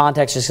the whole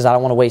context just because I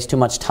don't want to waste too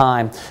much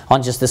time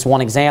on just this one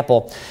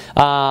example.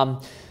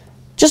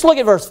 Just look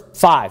at verse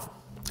 5.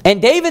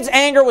 And David's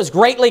anger was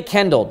greatly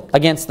kindled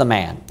against the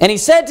man. And he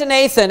said to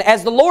Nathan,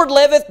 as the Lord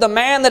liveth, the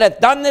man that hath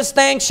done this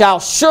thing shall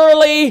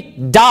surely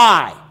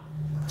die.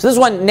 So this is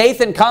when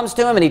Nathan comes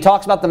to him and he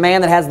talks about the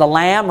man that has the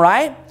lamb,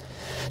 right?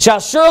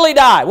 Shall surely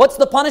die. What's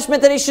the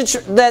punishment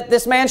that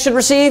this man should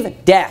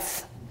receive?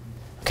 Death.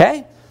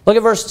 Okay? Look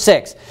at verse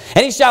 6.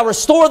 And he shall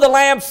restore the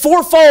lamb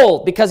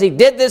fourfold because he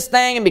did this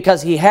thing and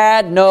because he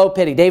had no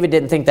pity. David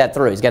didn't think that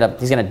through. He's going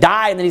to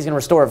die and then he's going to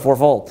restore it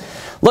fourfold.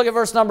 Look at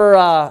verse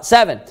number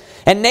 7.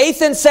 And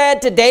Nathan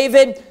said to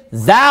David,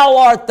 thou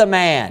art the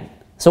man.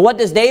 So what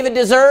does David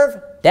deserve?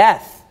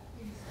 Death.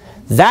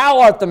 Thou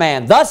art the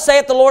man. Thus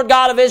saith the Lord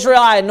God of Israel,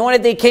 I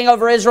anointed thee king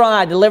over Israel, and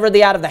I delivered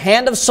thee out of the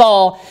hand of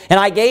Saul, and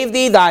I gave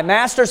thee thy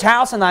master's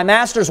house and thy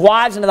master's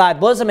wives into thy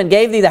bosom, and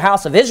gave thee the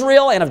house of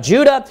Israel and of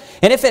Judah.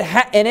 And if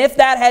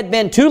that had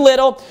been too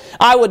little,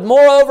 I would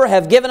moreover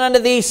have given unto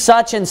thee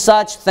such and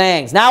such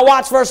things. Now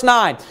watch verse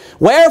 9.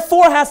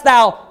 Wherefore hast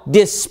thou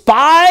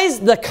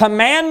despised the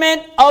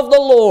commandment of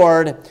the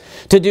Lord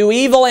to do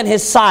evil in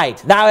his sight?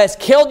 Thou hast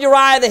killed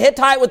Uriah the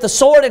Hittite with the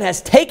sword, and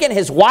hast taken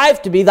his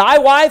wife to be thy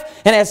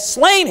wife, and hast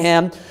slain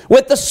him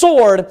with the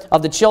sword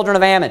of the children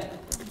of Ammon.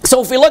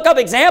 So if we look up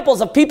examples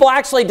of people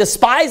actually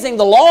despising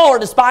the law or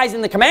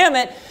despising the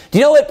commandment, do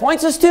you know what it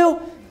points us to?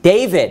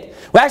 David.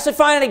 We actually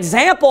find an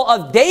example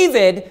of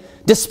David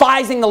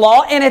despising the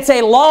law, and it's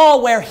a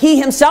law where he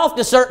himself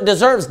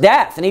deserves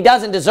death, and he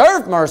doesn't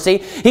deserve mercy.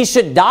 He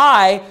should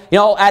die,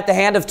 at the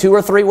hand of 2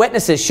 or 3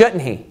 witnesses,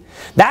 shouldn't he?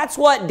 That's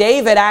what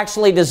David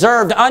actually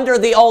deserved under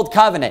the Old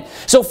Covenant.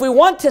 So if we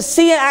want to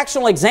see an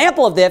actual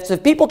example of this,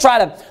 if people try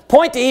to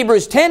point to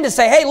Hebrews 10 to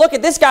say, hey, look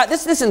at this guy,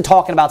 this isn't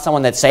talking about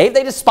someone that's saved.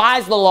 They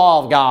despise the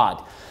law of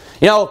God.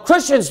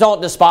 Christians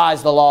don't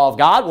despise the law of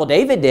God. Well,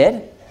 David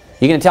did.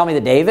 You going to tell me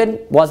that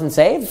David wasn't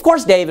saved? Of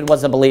course David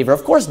was a believer.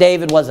 Of course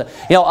David was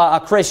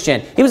a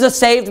Christian. He was a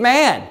saved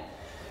man.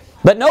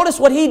 But notice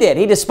what he did.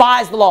 He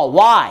despised the law.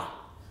 Why?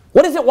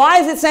 What is it? Why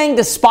is it saying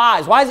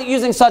despise? Why is it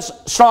using such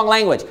strong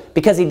language?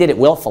 Because he did it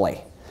willfully.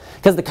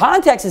 Because the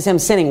context is him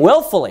sinning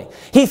willfully.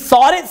 He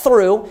thought it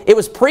through. It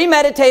was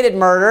premeditated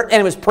murder and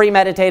it was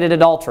premeditated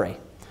adultery.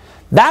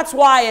 That's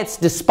why it's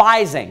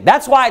despising.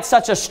 That's why it's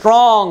such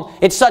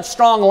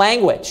strong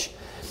language.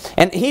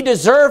 And he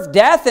deserved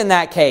death in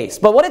that case.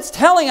 But what it's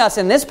telling us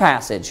in this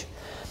passage,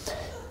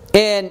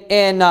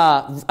 in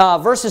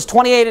verses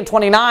 28 and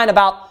 29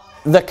 about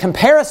the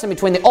comparison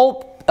between the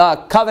old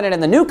covenant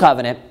and the new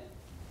covenant,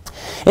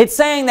 it's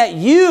saying that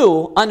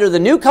you, under the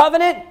new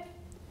covenant,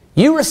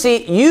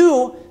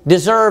 you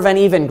deserve an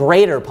even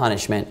greater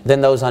punishment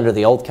than those under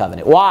the old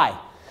covenant. Why?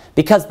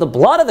 Because the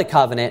blood of the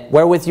covenant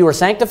wherewith you are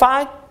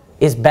sanctified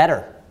is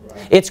better.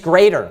 It's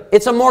greater.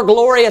 It's a more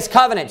glorious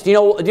covenant. Do you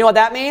know what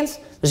that means?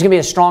 There's going to be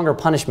a stronger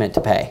punishment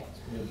to pay.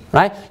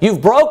 Right?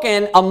 You've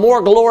broken a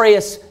more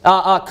glorious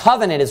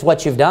covenant is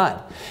what you've done.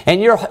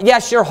 And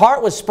your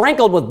heart was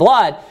sprinkled with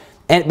blood,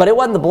 but it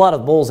wasn't the blood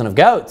of bulls and of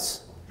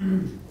goats.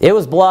 It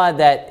was the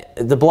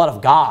blood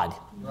of God.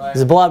 Right. It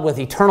was blood with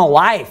eternal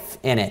life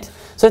in it.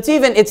 So it's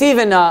even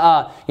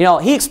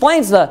he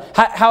explains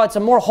how it's a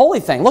more holy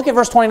thing. Look at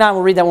verse 29.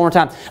 We'll read that one more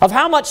time. Of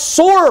how much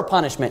sorer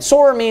punishment.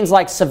 Sorer means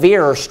like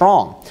severe or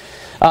strong.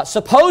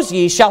 Suppose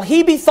ye, shall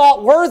he be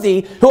thought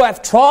worthy who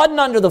hath trodden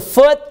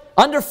underfoot,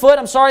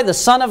 the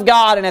Son of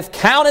God, and hath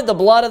counted the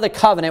blood of the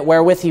covenant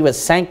wherewith he was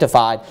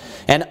sanctified,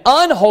 an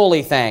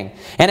unholy thing,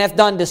 and hath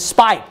done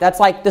despite. That's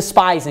like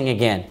despising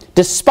again.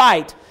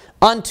 Despite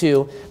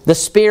unto the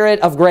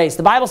Spirit of grace.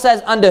 The Bible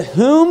says, unto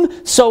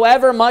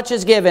whomsoever much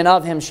is given,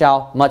 of him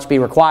shall much be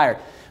required.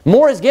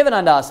 More is given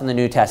unto us in the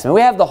New Testament. We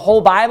have the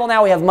whole Bible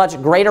now. We have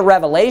much greater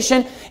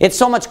revelation. It's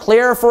so much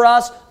clearer for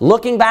us.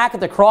 Looking back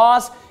at the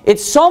cross,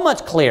 it's so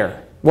much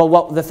clearer. Well,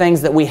 what the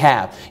things that we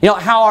have. You know,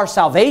 how our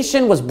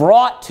salvation was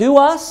brought to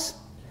us.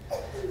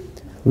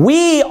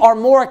 We are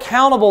more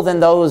accountable than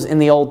those in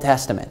the Old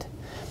Testament.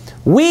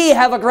 We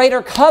have a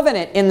greater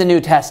covenant in the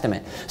New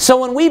Testament.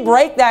 So when we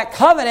break that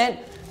covenant,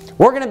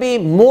 we're going to be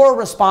more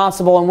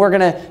responsible, and we're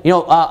going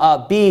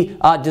to, be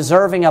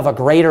deserving of a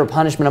greater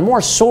punishment, a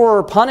more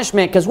sorer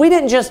punishment, because we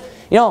didn't just,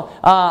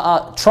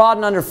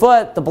 trodden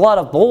underfoot the blood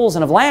of bulls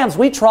and of lambs.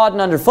 We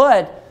trodden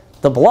underfoot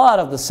the blood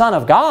of the Son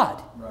of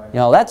God.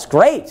 Right. That's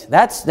great.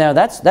 That's a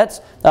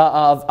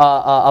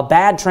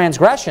bad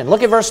transgression.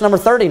 Look at verse number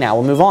 30 now.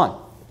 We'll move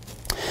on.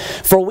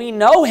 For we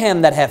know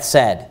him that hath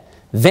said,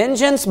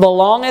 vengeance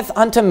belongeth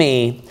unto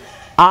me.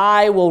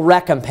 I will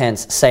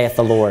recompense, saith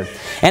the Lord.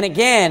 And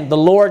again, the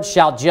Lord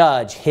shall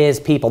judge his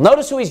people.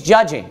 Notice who he's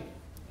judging.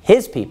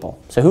 His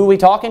people. So who are we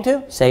talking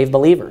to? Saved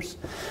believers.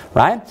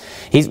 Right?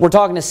 We're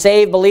talking to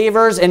saved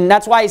believers, and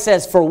that's why he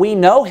says, for we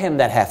know him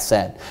that hath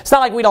said. It's not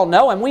like we don't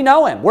know him. We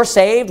know him. We're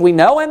saved. We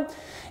know him.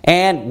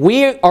 And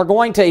we are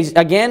going to,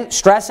 again,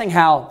 stressing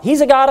how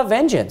he's a God of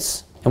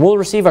vengeance. And we'll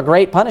receive a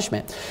great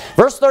punishment.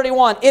 Verse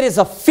 31, it is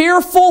a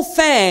fearful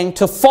thing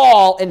to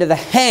fall into the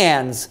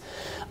hands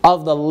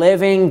of the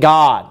living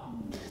God.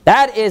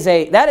 That is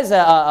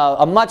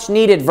a much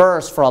needed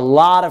verse for a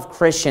lot of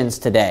Christians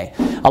today.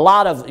 A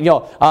lot of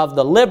of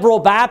the liberal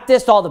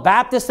Baptists, all the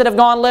Baptists that have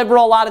gone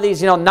liberal, a lot of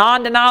these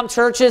non-denom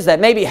churches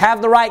that maybe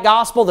have the right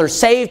gospel, there's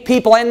saved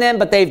people in them,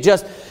 but they've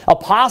just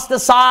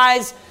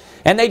apostatized,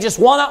 and they just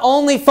want to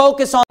only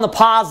focus on the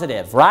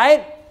positive,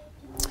 right?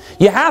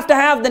 You have to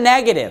have the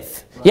negative.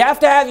 You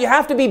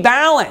have to be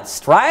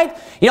balanced, right?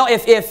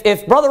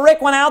 If Brother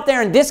Rick went out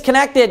there and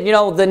disconnected,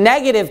 the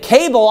negative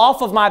cable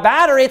off of my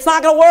battery, it's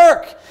not going to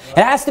work.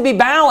 It has to be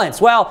balanced.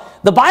 Well,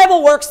 the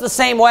Bible works the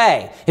same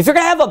way. If you're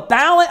going to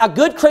have a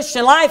good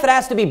Christian life, it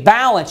has to be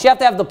balanced. You have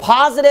to have the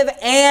positive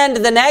and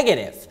the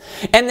negative.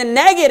 And the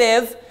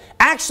negative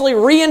actually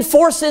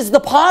reinforces the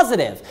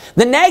positive.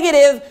 The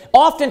negative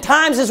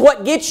oftentimes is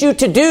what gets you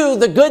to do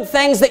the good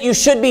things that you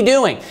should be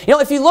doing.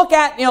 If you look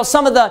at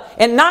some of the,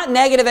 and not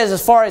negative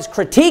as far as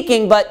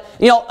critiquing, but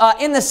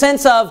in the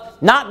sense of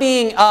not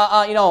being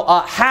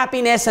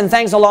happiness and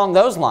things along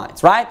those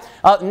lines, right?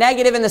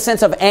 Negative in the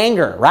sense of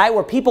anger, right?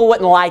 Where people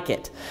wouldn't like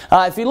it.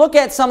 If you look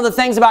at some of the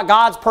things about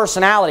God's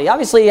personality,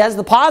 obviously He has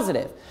the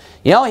positive.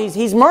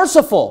 He's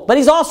merciful, but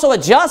He's also a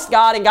just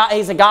God, and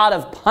He's a God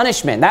of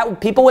punishment. That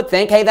people would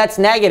think, hey, that's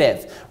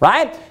negative,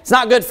 right? It's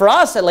not good for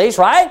us, at least,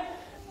 right?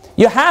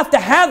 You have to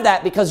have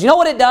that, because you know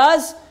what it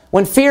does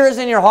when fear is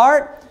in your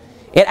heart?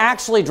 It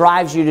actually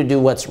drives you to do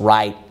what's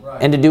right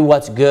and to do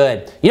what's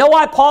good. You know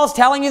why Paul's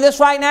telling you this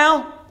right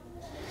now?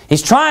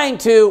 He's trying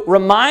to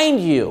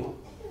remind you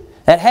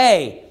that,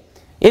 hey,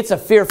 it's a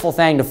fearful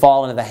thing to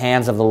fall into the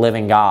hands of the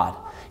living God.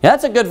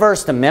 That's a good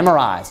verse to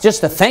memorize, just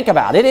to think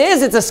about. It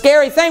is. It's a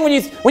scary thing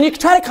when you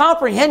try to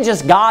comprehend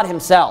just God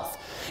Himself.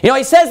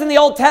 He says in the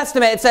Old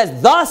Testament, it says,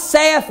 thus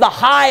saith the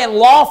high and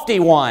lofty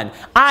one,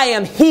 I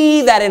am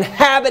He that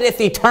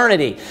inhabiteth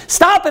eternity.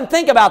 Stop and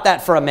think about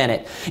that for a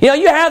minute.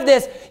 You have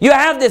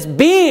this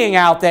being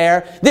out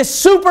there, this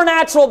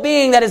supernatural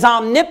being that is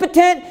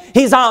omnipotent,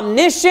 He's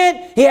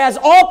omniscient, He has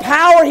all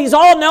power, He's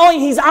all-knowing,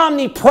 He's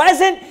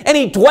omnipresent, and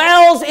He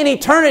dwells in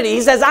eternity.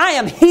 He says, I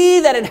am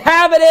He that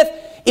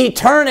inhabiteth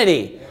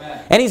eternity.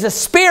 Amen. And He's a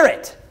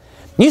spirit.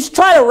 You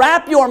try to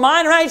wrap your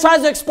mind around. He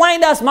tries to explain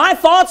to us, my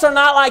thoughts are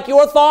not like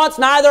your thoughts,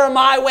 neither are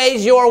my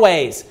ways your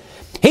ways.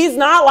 He's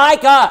not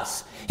like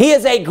us. He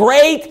is a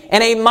great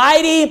and a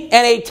mighty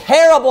and a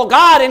terrible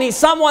God, and He's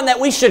someone that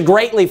we should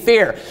greatly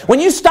fear. When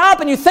you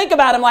stop and you think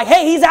about Him like,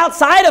 hey, He's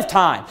outside of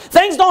time.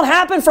 Things don't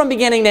happen from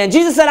beginning to end.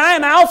 Jesus said, I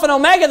am Alpha and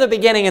Omega, the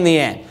beginning and the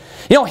end.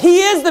 He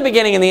is the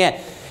beginning and the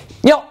end.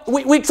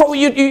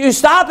 You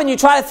stop and you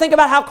try to think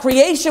about how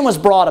creation was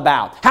brought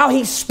about, how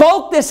He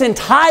spoke this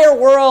entire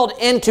world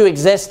into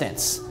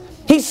existence.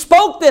 He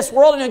spoke this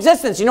world into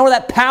existence. You know where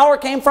that power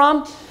came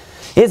from?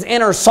 His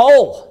inner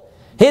soul,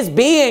 His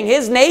being,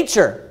 His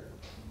nature.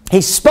 He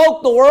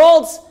spoke the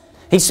worlds.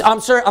 He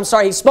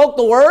spoke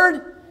the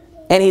Word,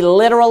 and He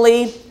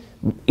literally,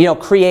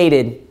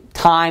 created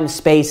time,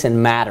 space,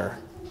 and matter.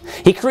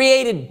 He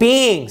created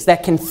beings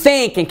that can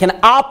think and can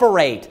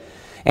operate,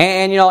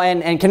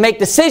 and can make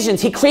decisions.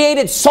 He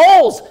created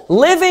souls,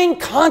 living,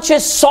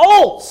 conscious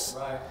souls.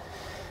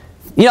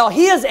 Right.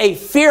 He is a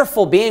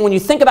fearful being. When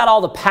you think about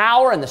all the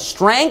power and the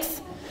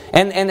strength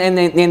and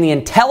the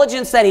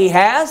intelligence that He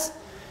has,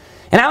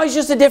 and how He's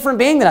just a different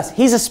being than us.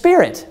 He's a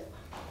spirit.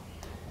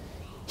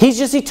 He's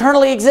just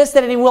eternally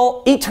existed, and He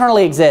will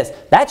eternally exist.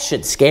 That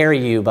should scare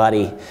you,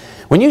 buddy.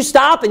 When you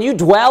stop and you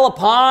dwell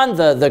upon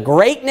the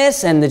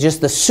greatness and just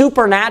the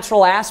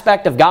supernatural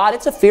aspect of God,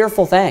 it's a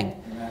fearful thing.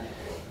 Amen.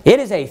 It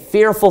is a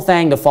fearful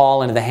thing to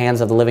fall into the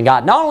hands of the living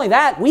God. Not only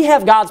that, we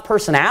have God's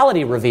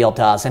personality revealed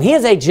to us, and He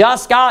is a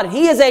just God.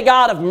 He is a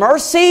God of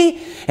mercy,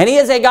 and He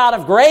is a God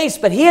of grace,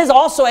 but He is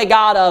also a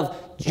God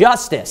of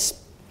justice,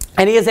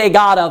 and He is a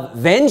God of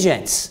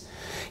vengeance.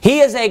 He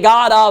is a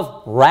God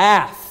of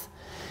wrath.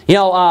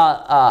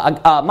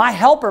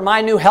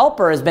 My new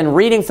helper, has been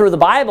reading through the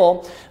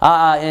Bible,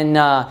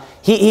 and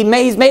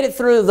he's made it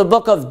through the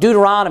book of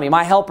Deuteronomy.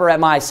 My helper at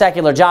my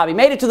secular job, he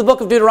made it to the book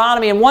of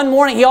Deuteronomy, and one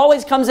morning, he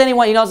always comes in,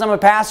 he knows I'm a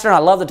pastor, and I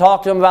love to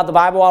talk to him about the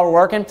Bible while we're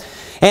working.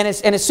 And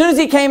as soon as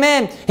he came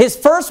in, his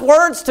first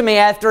words to me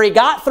after he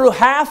got through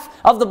half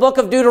of the book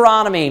of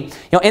Deuteronomy,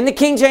 in the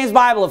King James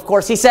Bible, of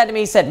course, he said to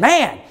me,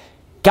 man,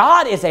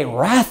 God is a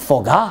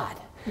wrathful God.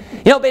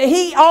 But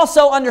he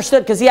also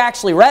understood, because he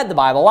actually read the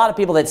Bible. A lot of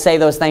people that say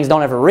those things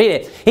don't ever read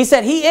it. He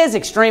said He is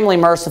extremely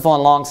merciful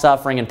and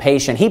long-suffering and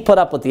patient. He put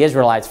up with the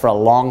Israelites for a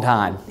long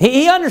time.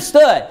 He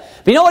understood.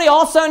 But you know what he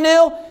also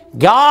knew?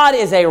 God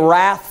is a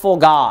wrathful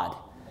God.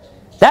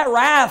 That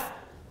wrath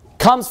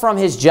comes from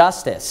His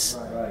justice.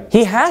 Right.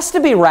 He has to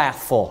be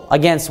wrathful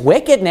against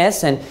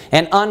wickedness and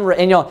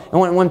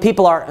when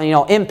people are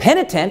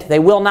impenitent, they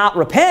will not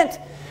repent.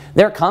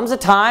 There comes a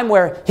time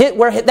where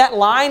that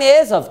line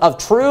is of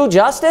true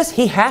justice.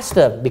 He has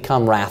to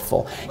become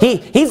wrathful.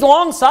 He's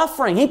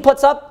long-suffering. He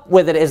puts up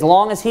with it as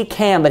long as He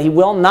can, but He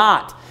will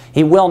not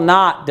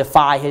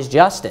defy His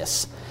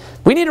justice.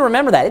 We need to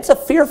remember that. It's a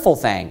fearful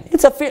thing.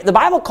 The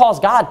Bible calls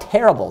God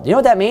terrible. Do you know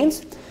what that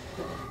means?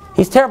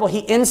 He's terrible.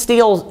 He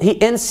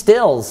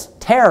instills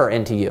terror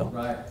into you.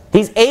 Right.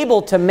 He's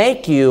able to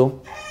make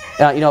you,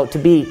 to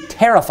be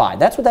terrified.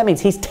 That's what that means.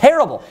 He's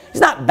terrible.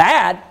 He's not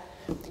bad.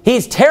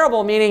 He's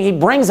terrible, meaning He's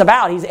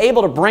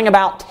able to bring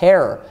about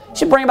terror. He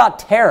should bring about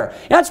terror.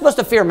 You're not supposed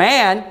to fear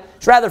man. You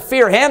should rather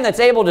fear Him that's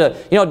able to,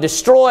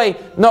 destroy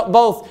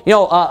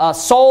both,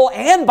 soul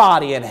and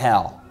body in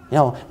hell.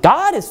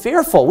 God is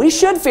fearful. We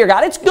should fear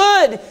God. It's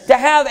good to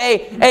have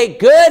a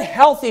good,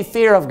 healthy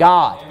fear of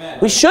God. Amen.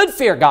 We should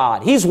fear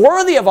God. He's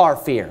worthy of our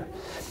fear.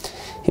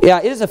 Yeah,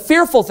 it is a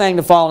fearful thing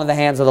to fall into the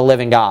hands of the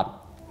living God.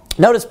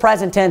 Notice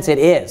present tense, it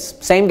is.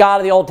 Same God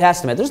of the Old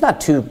Testament. There's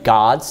not two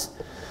gods.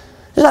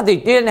 You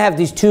didn't have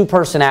these two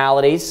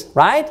personalities,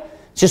 right?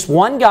 It's just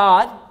one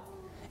God.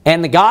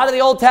 And the God of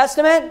the Old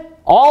Testament,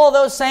 all of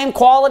those same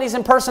qualities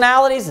and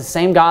personalities, the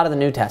same God of the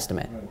New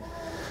Testament.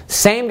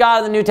 Same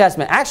God of the New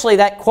Testament. Actually,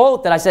 that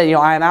quote that I said,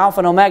 I am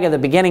Alpha and Omega, the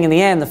beginning and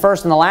the end, the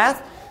first and the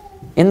last,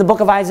 in the book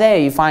of Isaiah,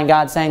 you find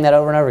God saying that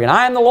over and over again.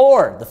 I am the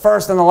Lord, the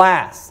first and the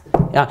last.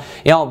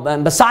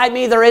 And beside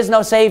me there is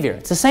no Savior.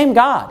 It's the same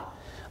God.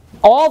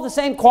 All the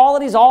same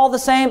qualities, all the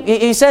same.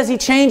 He says He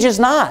changes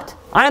not.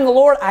 I am the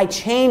Lord, I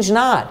change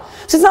not.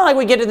 So it's not like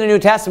we get to the New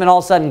Testament, all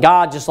of a sudden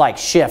God just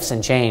shifts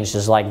and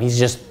changes. He's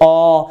just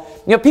all...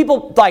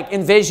 people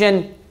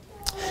envision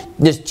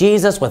this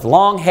Jesus with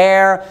long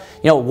hair,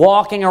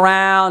 walking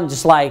around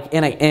just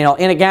in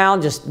a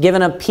gown, just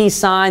giving up peace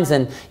signs,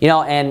 and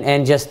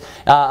just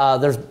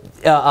there's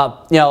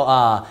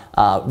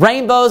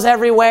rainbows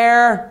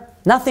everywhere.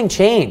 Nothing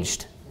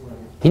changed.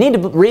 You need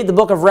to read the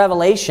book of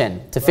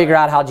Revelation to figure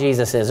out how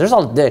Jesus is.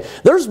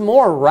 There's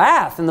more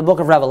wrath in the book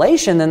of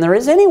Revelation than there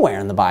is anywhere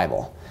in the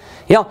Bible.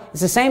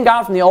 It's the same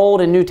God from the Old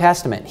and New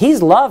Testament.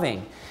 He's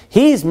loving.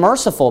 He's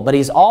merciful, but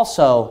He's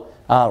also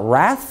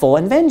wrathful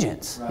in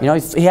vengeance.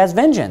 Right. He has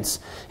vengeance.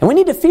 And we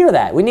need to fear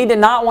that. We need to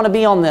not want to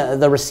be on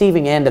the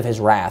receiving end of His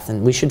wrath.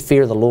 And we should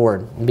fear the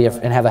Lord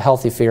and have a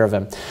healthy fear of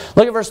Him.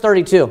 Look at verse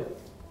 32.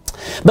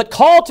 But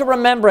call to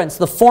remembrance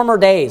the former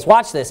days.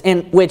 Watch this.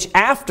 In which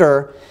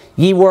after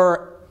ye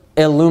were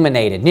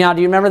illuminated. Now,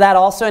 do you remember that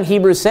also in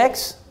Hebrews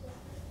 6?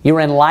 You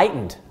were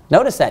enlightened.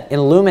 Notice that,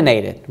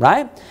 illuminated,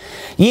 right?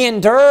 Ye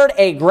endured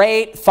a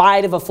great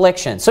fight of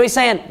affliction. So he's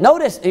saying,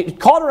 notice,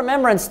 call to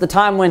remembrance the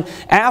time when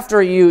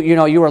after you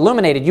were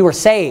illuminated, you were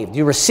saved,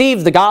 you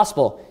received the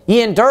gospel.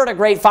 Ye endured a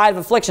great fight of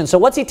affliction. So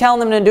what's he telling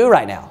them to do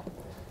right now?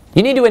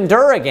 You need to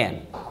endure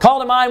again. Call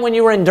to mind when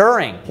you were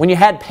enduring, when you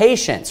had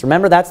patience.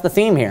 Remember, that's the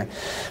theme here.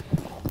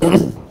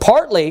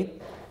 Partly,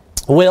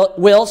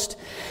 whilst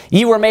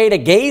ye were made a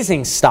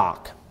gazing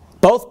stock,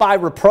 both by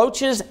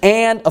reproaches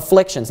and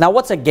afflictions. Now,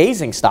 what's a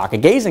gazing stock? A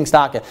gazing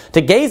stock,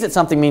 to gaze at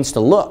something means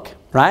to look,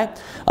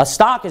 right? A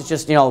stock is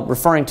just,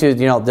 referring to,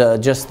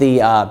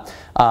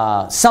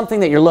 something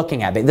that you're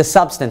looking at, the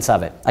substance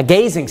of it. A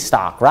gazing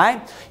stock,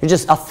 right? You're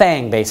just a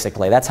thing,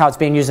 basically. That's how it's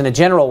being used in a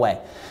general way.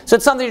 So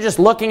it's something you're just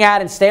looking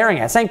at and staring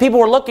at. Saying people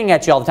were looking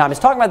at you all the time. It's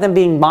talking about them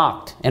being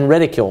mocked and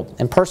ridiculed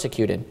and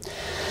persecuted.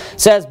 It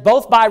says,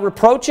 both by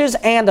reproaches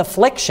and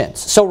afflictions.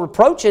 So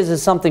reproaches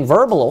is something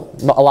verbal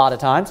a lot of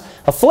times.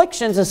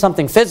 Afflictions is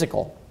something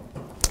physical.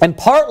 And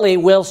partly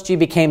whilst you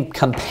became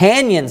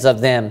companions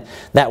of them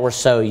that were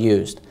so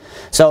used.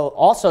 So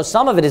also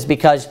some of it is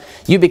because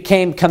you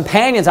became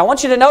companions. I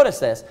want you to notice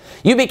this.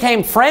 You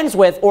became friends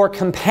with or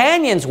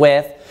companions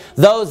with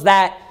those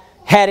that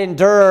had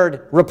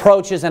endured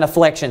reproaches and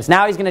afflictions.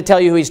 Now he's going to tell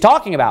you who he's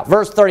talking about.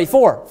 Verse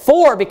 34.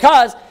 For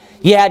because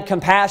ye had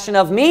compassion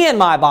of me in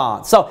my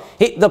bonds. So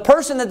the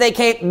person that they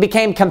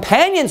became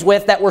companions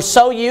with that were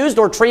so used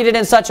or treated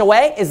in such a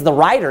way is the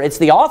writer. It's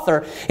the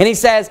author. And he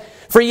says,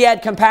 for ye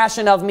had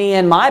compassion of me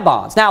in my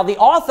bonds. Now, the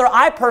author,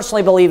 I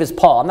personally believe, is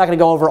Paul. I'm not going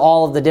to go over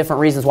all of the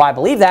different reasons why I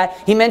believe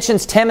that. He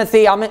mentions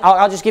Timothy.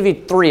 I'll just give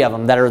you 3 of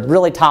them that are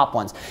really top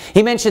ones.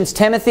 He mentions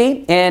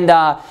Timothy in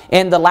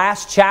the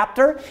last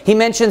chapter. He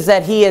mentions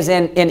that he is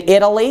in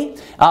Italy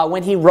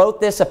when he wrote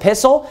this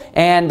epistle.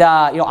 And,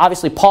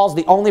 obviously, Paul's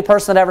the only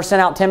person that ever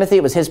sent out Timothy.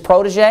 It was his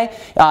protege.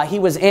 He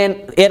was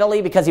in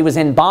Italy because he was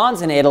in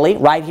bonds in Italy.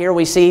 Right here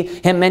we see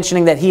him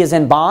mentioning that he is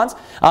in bonds.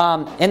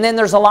 And then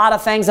there's a lot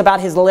of things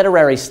about his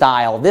literary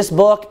style. This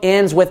book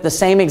ends with the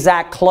same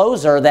exact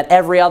closer that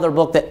every other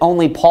book that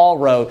only Paul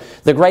wrote.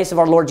 The grace of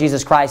our Lord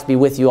Jesus Christ be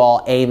with you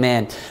all.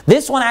 Amen.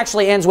 This one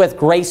actually ends with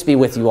grace be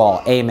with you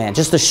all. Amen.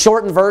 Just a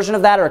shortened version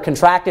of that or a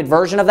contracted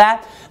version of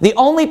that. The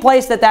only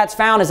place that that's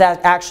found is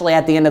actually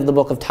at the end of the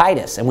book of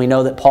Titus. And we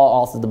know that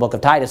Paul authored the book of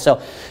Titus.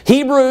 So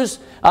Hebrews,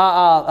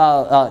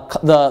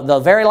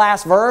 the very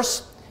last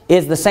verse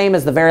is the same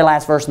as the very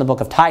last verse in the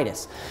book of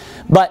Titus.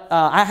 But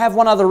I have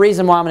one other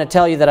reason why I'm going to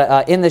tell you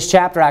that in this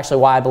chapter,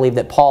 actually, why I believe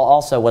that Paul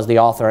also was the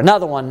author.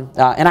 Another one,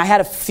 and I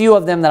had a few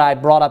of them that I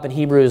brought up in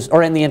Hebrews,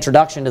 or in the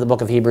introduction to the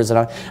book of Hebrews,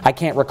 that I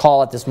can't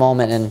recall at this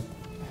moment, and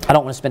I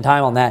don't want to spend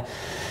time on that.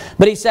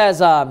 But he says,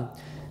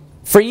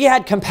 for ye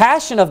had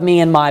compassion of me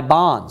in my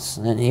bonds.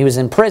 And he was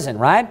in prison,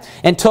 right?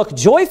 And took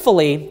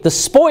joyfully the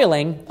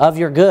spoiling of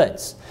your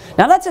goods.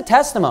 Now that's a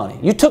testimony.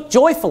 You took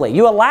joyfully.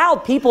 You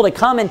allowed people to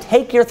come and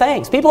take your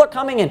things. People are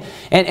coming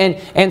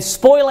and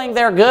spoiling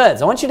their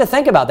goods. I want you to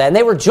think about that. And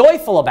they were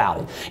joyful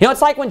about it.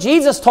 It's like when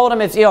Jesus told them,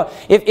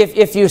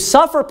 if you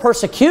suffer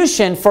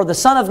persecution for the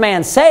Son of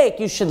Man's sake,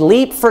 you should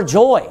leap for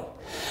joy.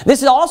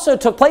 This also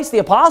took place. The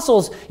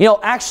apostles,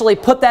 actually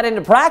put that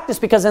into practice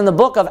because in the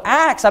book of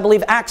Acts, I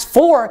believe Acts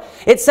 4,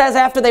 it says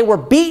after they were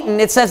beaten,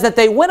 it says that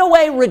they went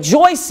away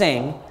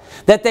rejoicing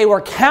that they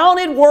were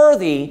counted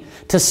worthy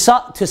to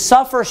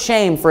suffer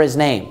shame for His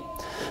name.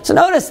 So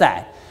notice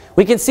that.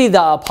 We can see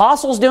the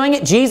apostles doing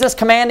it, Jesus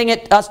commanding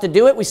us to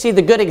do it. We see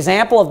the good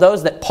example of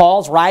those that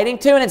Paul's writing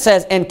to, and it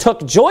says, and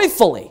took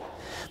joyfully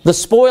the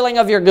spoiling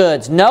of your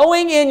goods,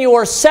 knowing in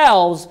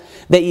yourselves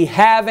that ye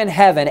have in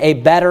heaven a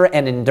better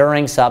and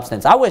enduring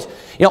substance. I wish,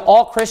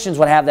 all Christians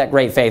would have that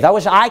great faith. I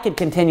wish I could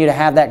continue to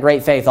have that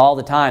great faith all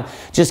the time.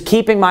 Just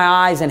keeping my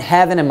eyes in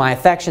heaven and my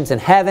affections in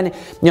heaven.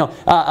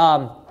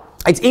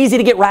 It's easy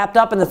to get wrapped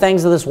up in the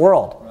things of this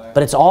world,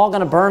 but it's all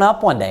going to burn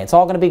up one day. It's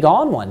all going to be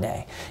gone one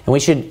day. And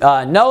we should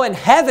know in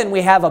heaven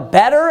we have a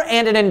better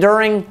and an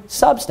enduring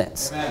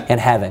substance. Amen. In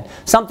heaven.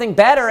 Something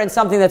better and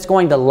something that's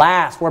going to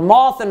last, where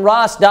moth and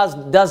rust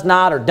does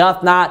not or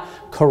doth not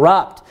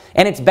corrupt.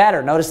 And it's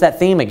better. Notice that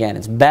theme again.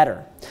 It's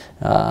better.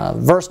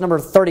 Verse number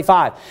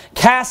 35.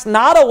 Cast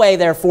not away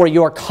therefore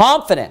your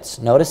confidence.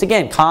 Notice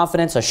again,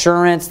 confidence,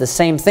 assurance, the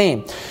same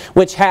theme.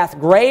 Which hath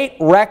great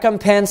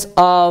recompense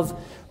of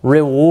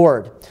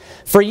reward.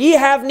 For ye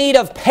have need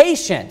of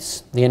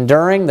patience, the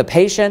enduring, the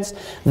patience,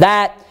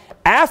 that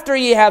after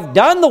ye have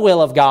done the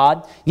will of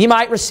God, ye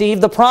might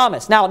receive the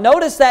promise. Now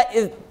notice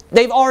that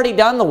they've already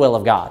done the will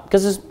of God.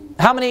 Because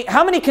how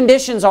many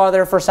conditions are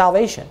there for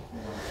salvation?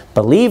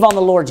 Believe on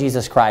the Lord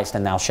Jesus Christ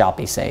and thou shalt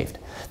be saved.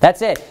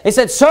 That's it. They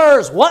said,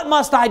 sirs, what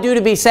must I do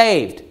to be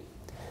saved?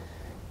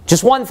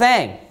 Just one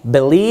thing.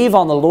 Believe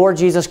on the Lord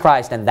Jesus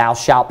Christ and thou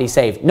shalt be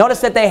saved.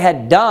 Notice that they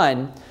had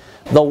done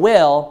the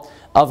will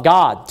of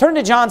God. Turn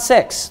to John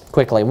 6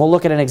 quickly, and we'll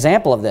look at an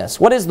example of this.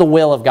 What is the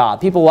will of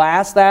God? People will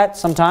ask that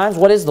sometimes.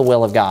 What is the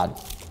will of God?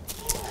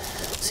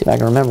 Let's see if I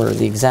can remember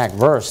the exact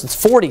verse. It's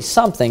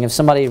 40-something. If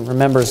somebody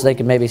remembers, they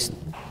could maybe...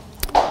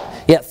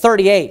 Yeah,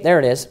 38. There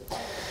it is.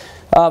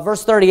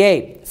 Verse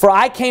 38, "For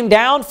I came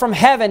down from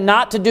heaven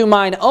not to do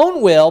mine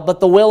own will, but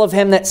the will of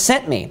him that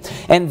sent me.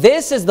 And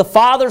this is the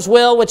Father's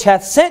will which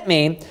hath sent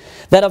me,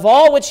 that of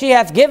all which he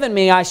hath given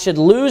me I should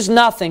lose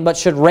nothing, but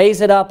should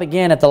raise it up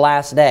again at the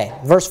last day."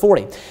 Verse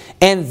 40,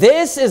 "And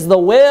this is the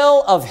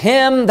will of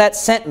him that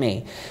sent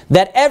me,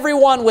 that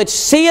everyone which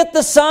seeth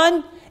the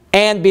Son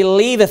and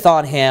believeth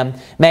on him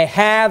may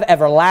have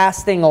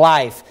everlasting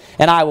life,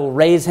 and I will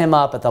raise him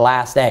up at the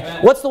last day." Amen.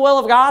 What's the will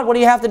of God? What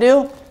do you have to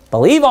do?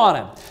 Believe on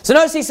him. So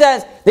notice he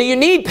says that you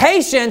need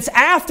patience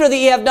after that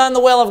you have done the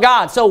will of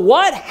God. So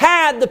what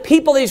had the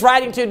people that he's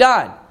writing to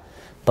done?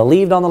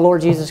 Believed on the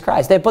Lord Jesus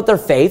Christ. They put their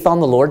faith on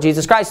the Lord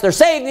Jesus Christ. They're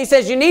saved, and he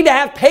says you need to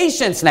have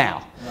patience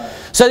now,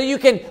 so that you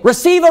can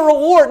receive a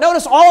reward.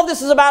 Notice all of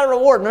this is about a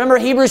reward. Remember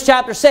Hebrews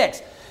chapter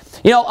 6.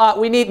 You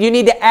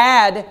need to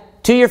add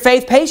to your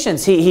faith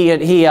patience.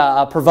 He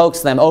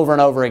provokes them over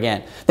and over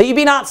again. That you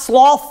be not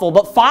slothful,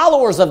 but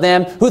followers of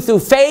them who through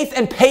faith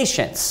and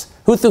patience,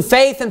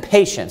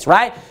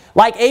 right?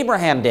 Like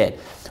Abraham did.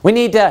 We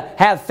need to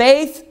have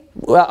faith.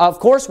 Of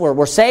course,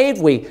 we're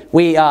saved.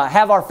 We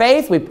have our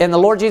faith in the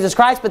Lord Jesus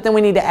Christ, but then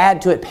we need to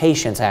add to it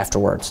patience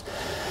afterwards.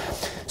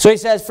 So he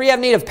says, "For ye have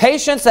need of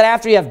patience, that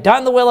after ye have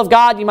done the will of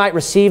God, ye might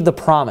receive the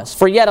promise.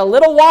 For yet a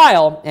little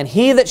while, and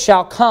he that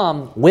shall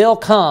come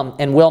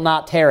and will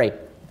not tarry.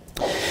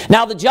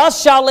 Now the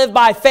just shall live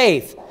by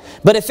faith.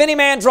 But if any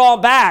man draw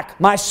back,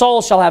 my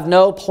soul shall have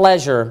no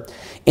pleasure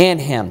in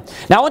him."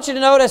 Now I want you to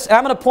notice,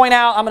 I'm going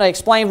to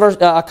explain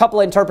a couple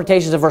of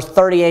interpretations of verse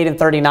 38 and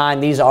 39.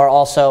 These are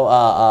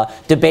also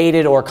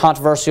debated or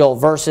controversial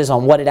verses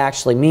on what it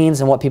actually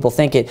means and what people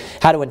think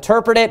how to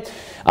interpret it.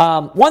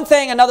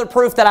 Another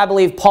proof that I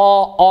believe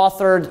Paul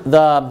authored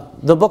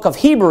the book of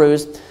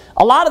Hebrews,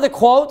 a lot of the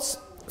quotes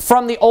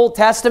from the Old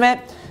Testament,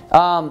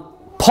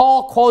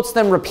 Paul quotes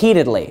them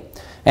repeatedly.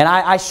 And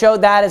I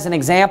showed that as an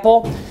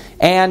example.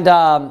 And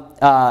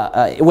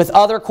with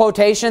other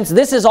quotations,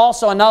 this is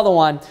also another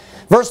one.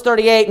 Verse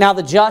 38, "Now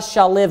the just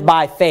shall live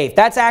by faith."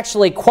 That's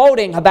actually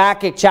quoting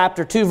Habakkuk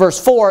chapter 2, verse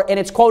 4, and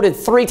it's quoted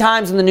 3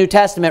 times in the New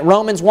Testament.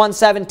 Romans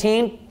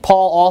 1:17,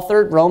 Paul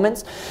authored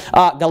Romans.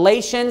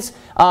 Galatians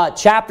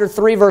chapter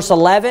 3, verse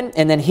 11,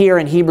 and then here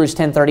in Hebrews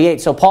 10:38.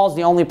 So Paul's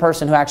the only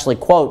person who actually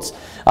quotes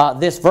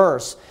this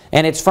verse.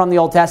 And it's from the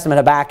Old Testament,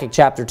 Habakkuk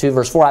chapter 2,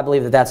 verse 4. I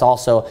believe that that's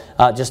also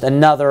just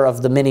another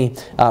of the many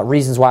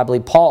reasons why I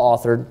believe Paul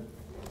authored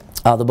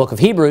the book of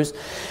Hebrews.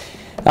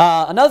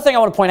 Another thing I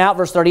want to point out,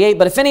 verse 38,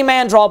 "But if any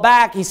man draw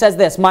back," he says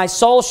this, "my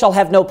soul shall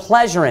have no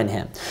pleasure in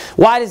him."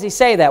 Why does he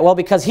say that? Well,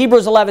 because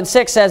Hebrews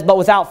 11:6 says, "But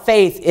without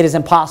faith it is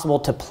impossible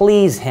to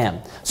please him."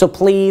 So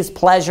please,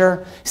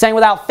 pleasure. He's saying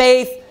without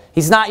faith,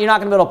 you're not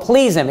going to be able to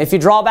please him. If you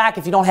draw back,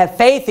 if you don't have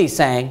faith, he's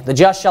saying, the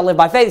just shall live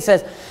by faith. He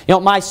says,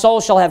 "My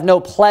soul shall have no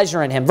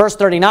pleasure in him." Verse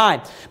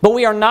 39, "But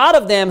we are not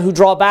of them who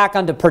draw back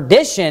unto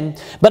perdition,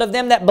 but of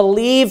them that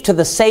believe to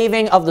the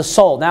saving of the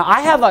soul." Now,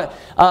 I have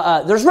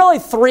there's really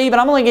 3, but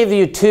I'm only going to give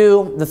you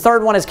 2. The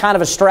third one is kind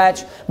of a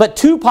stretch, but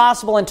 2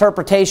 possible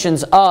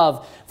interpretations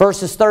of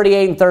verses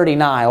 38 and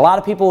 39. A lot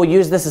of people will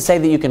use this to say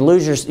that you can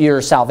lose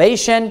your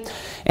salvation.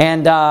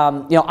 And,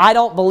 I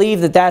don't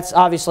believe that that's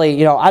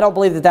obviously, I don't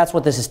believe that that's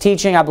what this is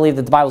teaching. I believe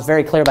that the Bible is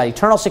very clear about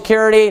eternal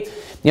security.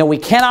 We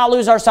cannot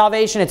lose our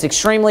salvation. It's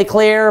extremely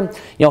clear.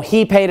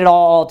 He paid it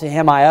all, to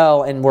him I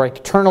owe, and we're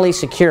eternally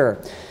secure.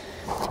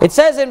 It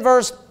says in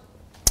verse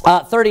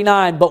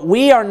 39, "But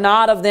we are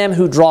not of them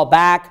who draw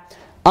back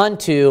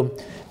unto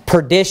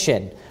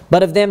perdition,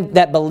 but of them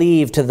that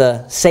believe to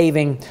the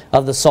saving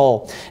of the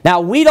soul."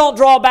 Now, we don't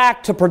draw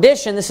back to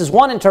perdition. This is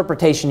one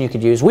interpretation you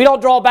could use. We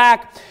don't draw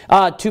back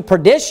to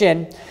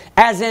perdition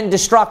as in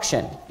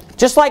destruction.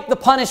 Just like the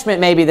punishment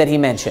maybe that he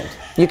mentioned.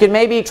 You could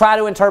maybe try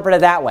to interpret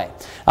it that way.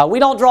 We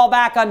don't draw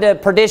back unto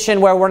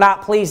perdition where we're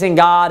not pleasing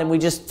God and we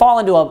just fall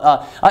into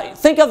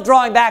think of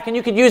drawing back, and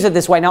you could use it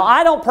this way. Now,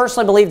 I don't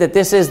personally believe that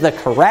this is the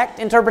correct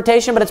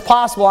interpretation, but it's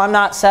possible. I'm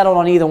not settled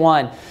on either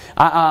one.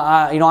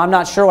 I'm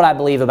not sure what I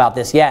believe about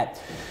this yet.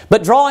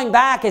 But drawing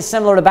back is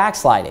similar to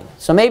backsliding.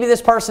 So maybe this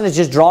person is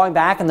just drawing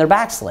back and they're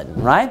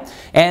backslidden, right?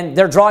 And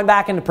they're drawing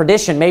back into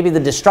perdition, maybe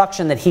the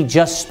destruction that he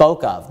just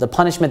spoke of, the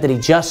punishment that he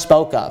just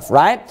spoke of,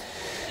 right?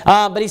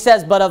 But he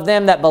says, "But of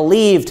them that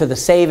believe to the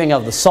saving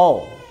of the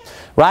soul."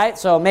 Right?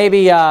 So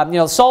maybe,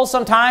 soul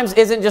sometimes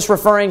isn't just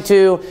referring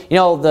to,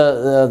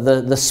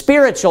 the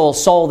spiritual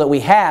soul that we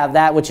have,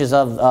 that which is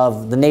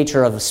of the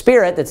nature of a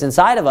spirit that's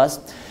inside of us.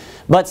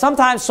 But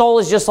sometimes soul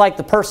is just like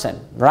the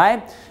person,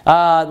 right?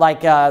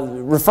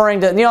 Referring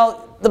to,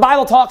 the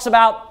Bible talks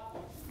about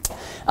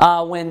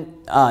when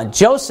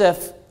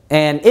Joseph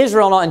and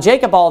Israel and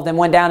Jacob, all of them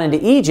went down into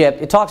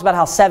Egypt, it talks about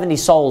how 70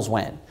 souls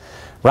went.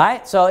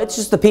 Right? So it's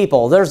just the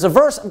people. There's a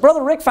verse,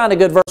 Brother Rick found a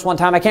good verse one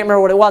time, I can't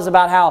remember what it was,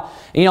 about how,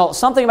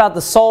 something about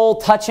the soul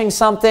touching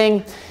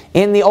something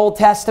in the Old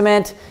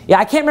Testament. Yeah,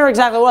 I can't remember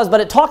exactly what it was, but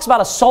it talks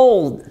about a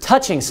soul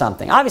touching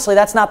something. Obviously,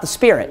 that's not the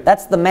spirit.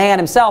 That's the man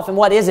himself. And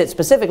what is it?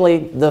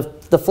 Specifically,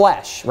 the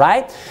flesh,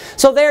 right?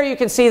 So there you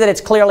can see that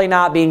it's clearly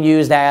not being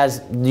used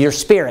as your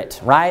spirit,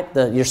 right?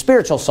 Your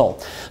spiritual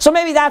soul. So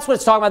maybe that's what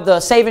it's talking about.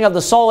 The saving of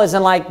the soul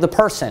isn't like the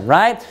person,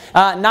 right?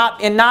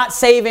 Not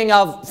saving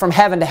from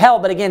heaven to hell,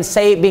 but again,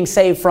 being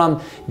saved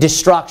from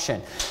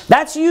destruction.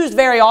 That's used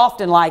very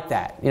often like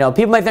that.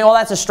 People may think, oh,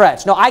 that's a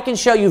stretch. No, I can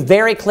show you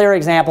very clear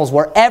examples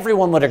where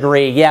everyone would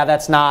agree, yeah,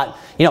 that's not,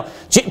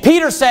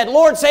 Peter said,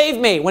 Lord, save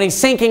me, when he's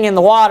sinking in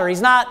the water.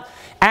 He's not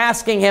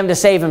asking him to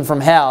save him from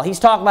hell. He's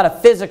talking about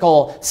a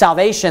physical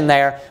salvation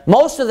there.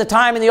 Most of the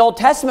time in the Old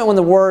Testament when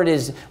the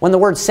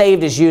word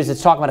saved is used,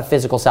 it's talking about a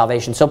physical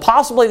salvation. So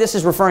possibly this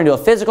is referring to a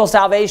physical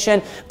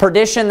salvation.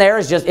 Perdition there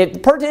is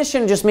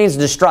perdition just means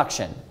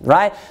destruction,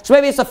 right? So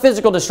maybe it's a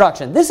physical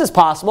destruction. This is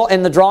possible,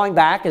 and the drawing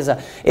back is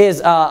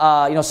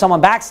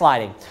someone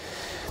backsliding.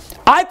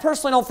 I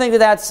personally don't think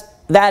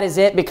that is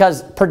it,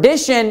 because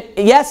perdition,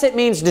 yes, it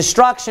means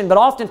destruction, but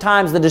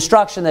oftentimes the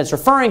destruction that it's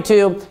referring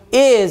to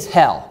is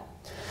hell.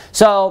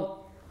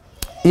 So,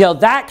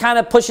 that kind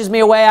of pushes me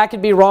away. I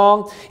could be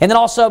wrong. And then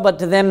also, but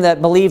to them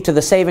that believe to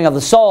the saving of the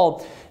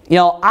soul,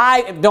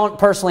 I don't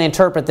personally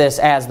interpret this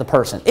as the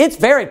person. It's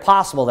very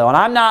possible, though, and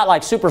I'm not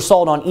like super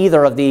sold on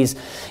either of these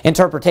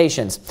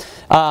interpretations.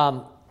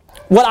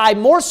 What I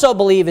more so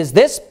believe is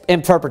this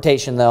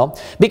interpretation, though,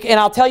 and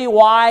I'll tell you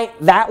why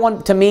that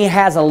one to me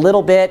has a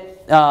little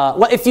bit,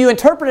 if you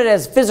interpret it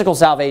as physical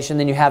salvation,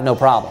 then you have no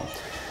problem.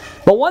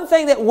 But one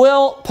thing that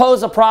will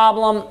pose a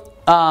problem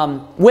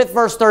with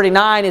verse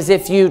 39 is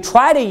if you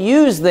try to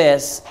use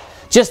this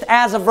just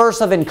as a verse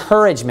of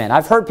encouragement.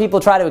 I've heard people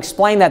try to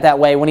explain that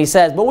way when he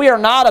says, but we are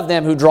not of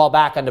them who draw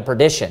back unto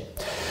perdition,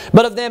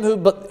 but of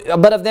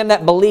them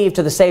that believe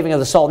to the saving of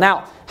the soul.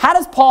 Now,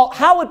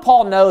 how would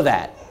Paul know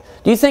that?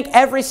 Do you think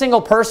every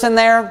single person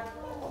there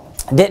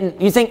didn't?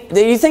 Do you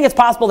think it's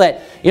possible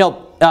that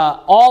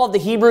all of the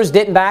Hebrews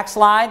didn't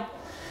backslide?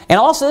 And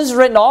also, this is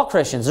written to all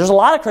Christians. There's a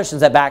lot of Christians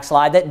that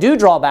backslide that do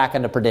draw back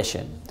into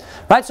perdition.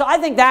 Right? So I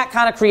think that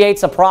kind of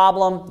creates a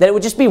problem, that it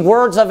would just be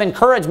words of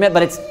encouragement,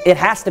 but it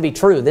has to be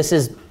true. This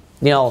is,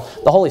 the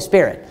Holy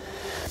Spirit.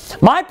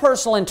 My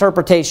personal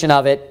interpretation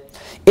of it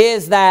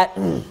is that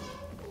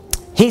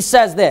he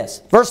says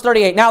this, verse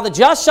 38, now the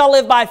just shall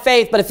live by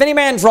faith, but if any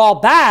man draw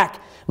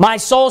back, my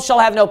soul shall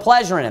have no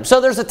pleasure in him.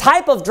 So there's a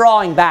type of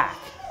drawing back,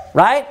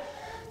 right?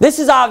 This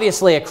is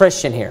obviously a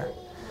Christian here.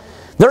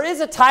 There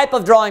is a type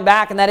of drawing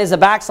back, and that is a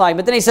backsliding.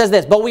 But then he says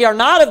this, but we are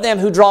not of them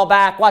who draw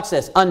back, watch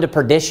this, unto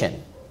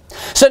perdition.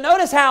 So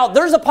notice how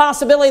there's a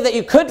possibility that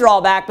you could draw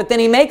back, but then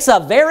he makes a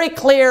very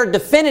clear,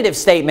 definitive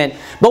statement,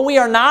 but we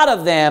are not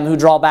of them who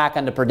draw back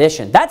unto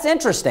perdition. That's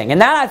interesting, and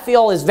that I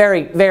feel is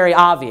very, very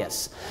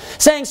obvious.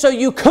 Saying, so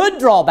you could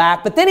draw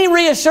back, but then he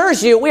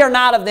reassures you, we are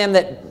not of them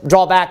that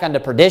draw back unto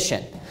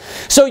perdition.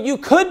 So you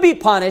could be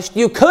punished,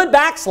 you could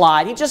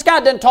backslide. He just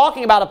got done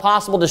talking about a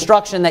possible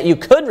destruction that you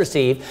could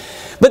receive.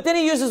 But then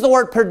he uses the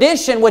word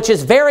perdition, which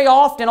is very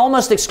often,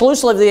 almost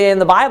exclusively in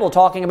the Bible,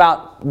 talking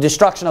about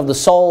destruction of the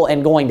soul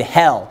and going to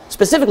hell.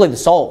 Specifically the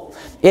soul.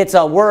 It's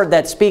a word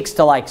that speaks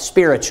to like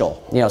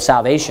spiritual,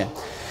 salvation.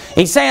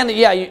 He's saying that,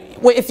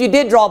 if you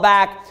did draw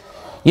back,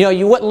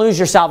 you wouldn't lose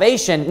your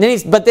salvation.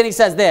 But then he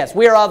says this,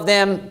 we are of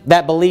them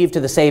that believe to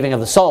the saving of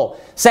the soul.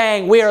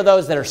 Saying we are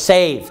those that are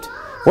saved.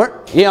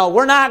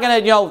 We're not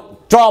going to,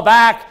 draw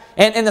back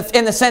in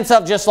the sense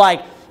of just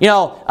like,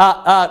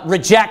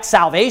 reject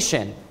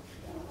salvation.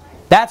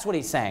 That's what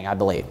he's saying, I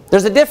believe.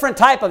 There's a different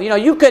type of,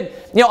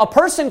 a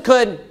person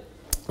could,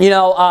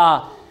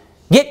 now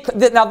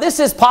this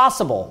is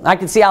possible. I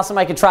can see how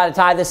somebody could try to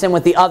tie this in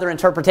with the other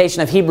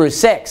interpretation of Hebrews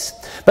 6.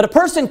 But a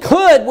person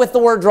could, with the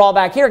word draw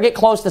back here, get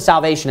close to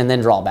salvation and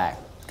then draw back.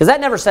 Because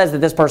that never says that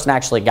this person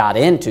actually got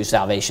into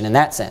salvation in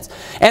that sense.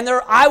 And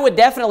I would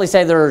definitely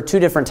say there are two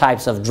different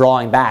types of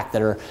drawing back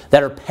that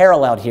are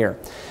paralleled here.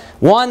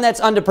 One that's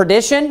unto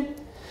perdition,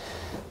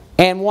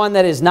 and one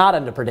that is not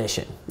unto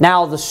perdition.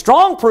 Now, the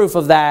strong proof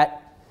of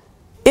that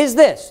is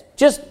this.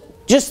 Just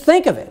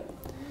think of it.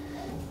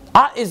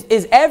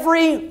 Is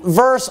every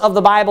verse of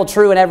the Bible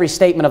true and every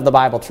statement of the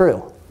Bible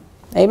true?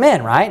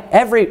 Amen, right?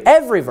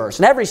 Every verse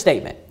and every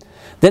statement.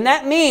 Then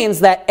that means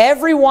that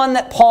everyone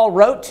that Paul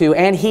wrote to,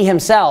 and he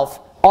himself,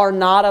 are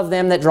not of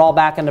them that draw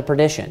back unto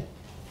perdition.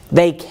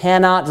 They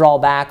cannot draw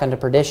back unto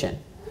perdition.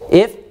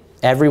 If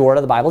every word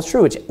of the Bible is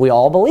true, which we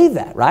all believe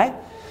that, right?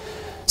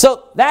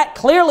 So that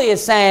clearly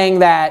is saying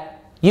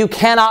that you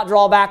cannot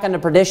draw back unto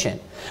perdition.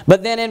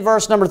 But then in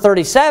verse number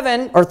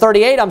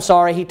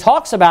 38, he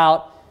talks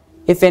about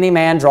if any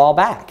man draw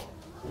back.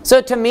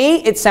 So to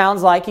me, it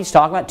sounds like he's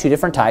talking about two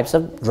different types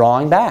of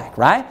drawing back,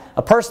 right?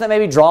 A person that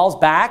maybe draws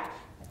back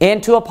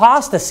into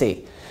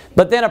apostasy.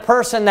 But then a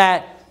person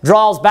that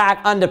draws back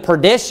unto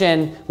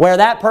perdition, where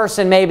that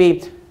person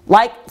maybe,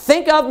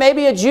 think of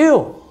maybe a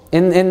Jew.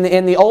 In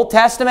the Old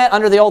Testament,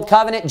 under the Old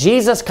Covenant,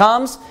 Jesus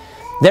comes.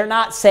 They're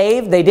not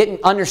saved. They didn't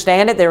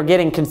understand it. They were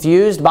getting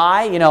confused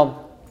by,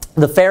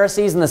 the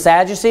Pharisees and the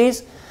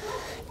Sadducees.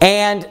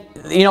 And,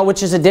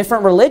 which is a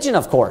different religion,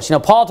 of course.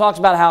 Paul talks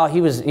about how he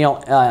was,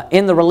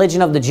 in the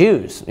religion of the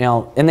Jews,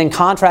 and then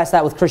contrast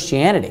that with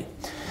Christianity.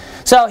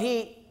 So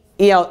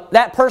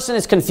that person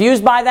is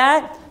confused by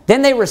that.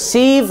 Then they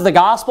receive the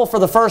gospel for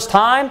the first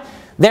time.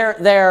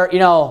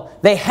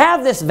 They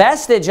have this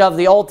vestige of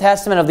the Old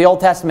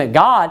Testament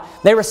God.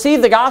 They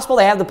receive the gospel.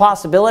 They have the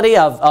possibility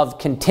of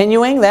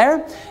continuing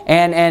there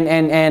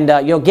and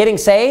getting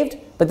saved.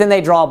 But then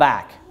they draw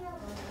back.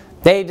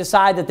 They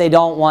decide that they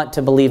don't want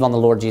to believe on the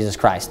Lord Jesus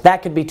Christ.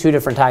 That could be two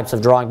different types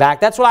of drawing back.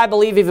 That's what I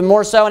believe even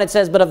more so. And it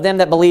says, but of them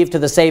that believe to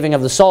the saving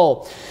of the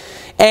soul.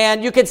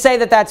 And you could say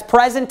that that's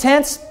present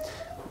tense.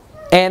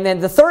 And then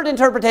the third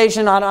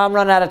interpretation, I'm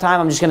running out of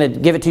time, I'm just going to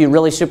give it to you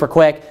really super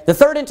quick. The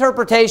third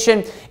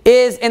interpretation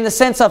is in the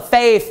sense of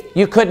faith,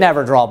 you could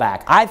never draw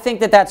back. I think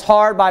that that's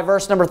hard by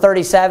verse number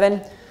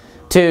 37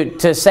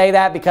 to say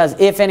that, because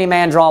if any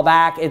man draw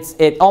back,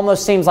 it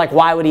almost seems like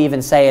why would he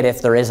even say it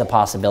if there is a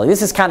possibility?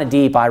 This is kind of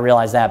deep, I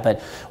realize that, but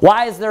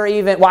why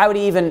would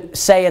he even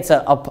say it's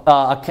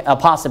a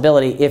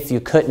possibility if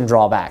you couldn't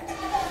draw back?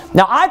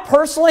 Now I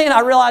personally, and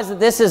I realize that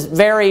this is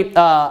very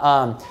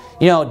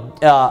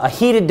a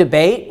heated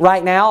debate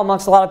right now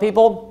amongst a lot of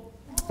people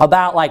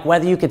about like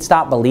whether you could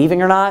stop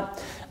believing or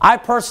not. I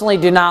personally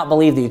do not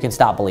believe that you can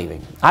stop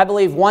believing. I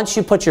believe once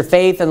you put your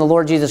faith in the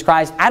Lord Jesus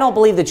Christ, I don't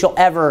believe that you'll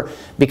ever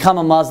become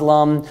a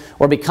Muslim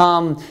or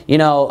become,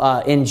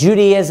 in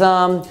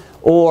Judaism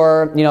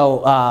or,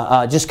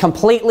 just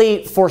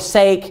completely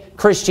forsake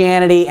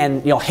Christianity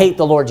and, hate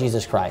the Lord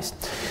Jesus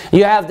Christ. We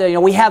have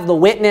the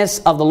witness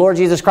of the Lord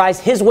Jesus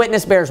Christ. His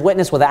witness bears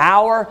witness with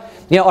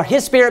or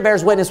His Spirit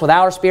bears witness with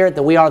our spirit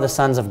that we are the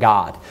sons of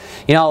God.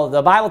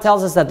 The Bible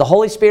tells us that the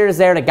Holy Spirit is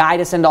there to guide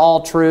us into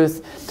all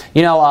truth.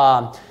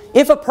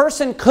 If a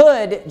person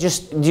could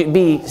just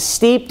be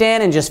steeped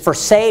in and just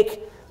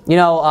forsake,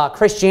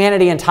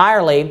 Christianity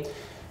entirely,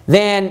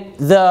 then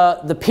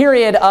the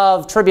period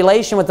of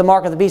tribulation with the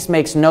mark of the beast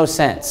makes no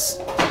sense.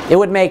 It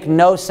would make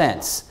no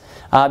sense.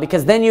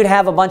 Because then you'd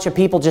have a bunch of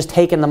people just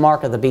taking the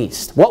mark of the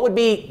beast. What would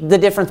be the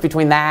difference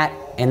between that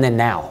and then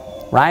now,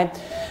 right?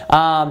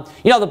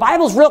 The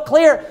Bible's real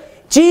clear.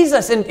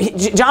 Jesus in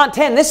John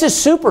 10, this is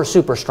super,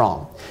 super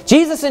strong.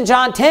 Jesus in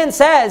John 10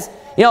 says,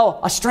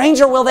 a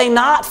stranger will they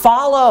not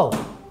follow.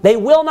 They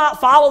will not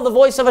follow the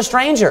voice of a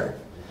stranger.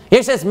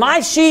 He says,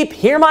 my sheep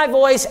hear my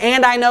voice,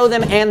 and I know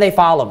them, and they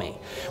follow me.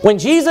 When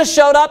Jesus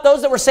showed up,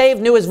 those that were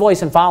saved knew His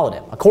voice and followed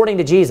Him, according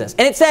to Jesus.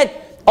 And it said,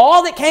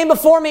 all that came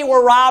before me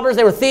were robbers,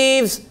 they were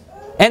thieves,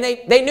 and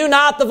they knew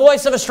not the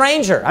voice of a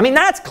stranger. I mean,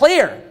 that's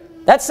clear.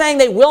 That's saying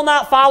they will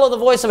not follow the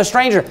voice of a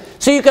stranger.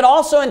 So you could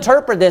also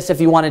interpret this,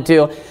 if you wanted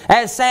to,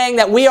 as saying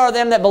that we are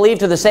them that believe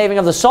to the saving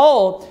of the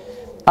soul,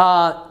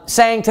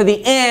 saying to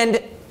the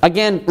end,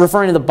 again,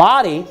 referring to the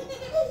body,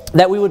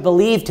 that we would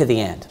believe to the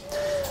end.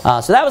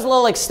 So that was a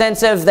little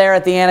extensive there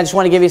at the end. I just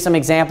want to give you some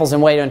examples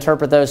and way to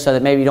interpret those so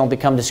that maybe you don't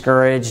become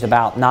discouraged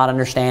about not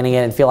understanding it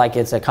and feel like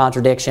it's a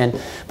contradiction.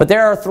 But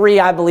there are three,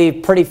 I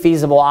believe, pretty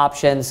feasible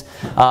options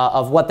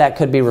of what that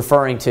could be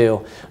referring to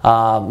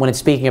when it's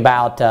speaking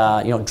about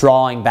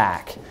drawing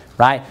back.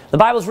 Right? The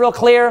Bible's real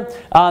clear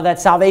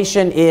that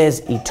salvation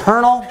is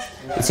eternal.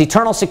 It's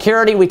eternal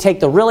security. We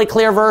take the really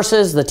clear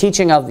verses, the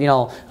teaching of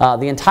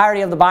the entirety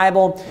of the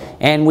Bible,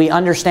 and we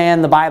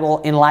understand the Bible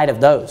in light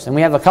of those. And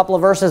we have a couple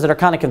of verses that are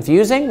kind of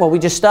confusing. Well, we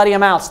just study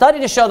them out. Study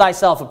to show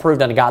thyself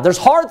approved unto God. There's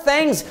hard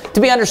things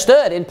to be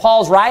understood in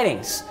Paul's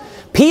writings.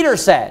 Peter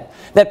said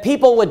that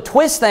people would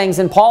twist things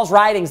in Paul's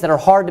writings that are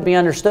hard to be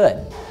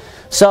understood.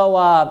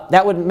 So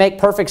that would make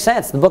perfect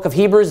sense. The book of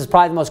Hebrews is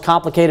probably the most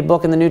complicated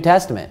book in the New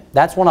Testament.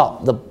 That's one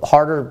of the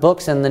harder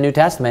books in the New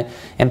Testament.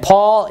 And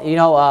Paul,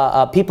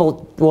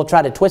 people will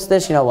try to twist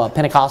this,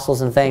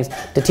 Pentecostals and things,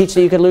 to teach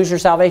that you could lose your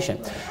salvation.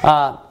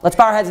 Let's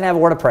bow our heads and have a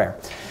word of prayer.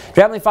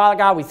 Dear Heavenly Father,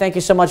 God, we thank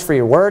you so much for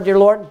your word, dear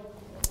Lord.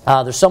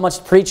 There's so much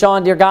to preach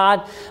on, dear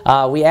God.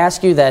 We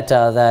ask you that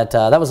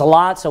was a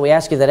lot, so we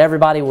ask you that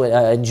everybody would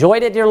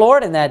enjoyed it, dear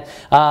Lord, and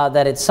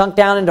that it sunk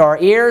down into our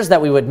ears,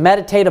 that we would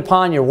meditate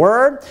upon your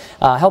word.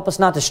 Help us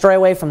not to stray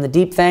away from the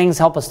deep things.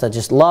 Help us to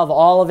just love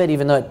all of it,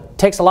 even though it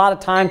takes a lot of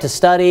time to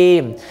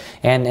study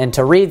and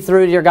to read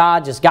through, dear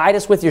God. Just guide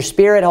us with your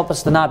Spirit. Help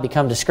us to not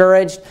become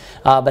discouraged,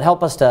 but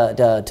help us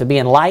to be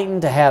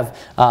enlightened, to have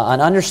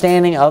an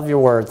understanding of your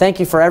word. Thank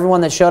you for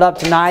everyone that showed up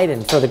tonight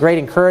and for the great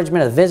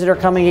encouragement of the visitor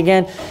coming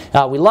again.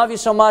 We love you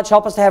so much.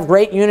 Help us to have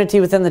great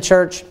unity within the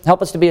church.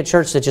 Help us to be a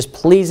church that's just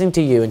pleasing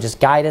to you, and just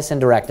guide us and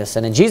direct us.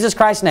 And in Jesus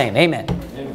Christ's name, amen.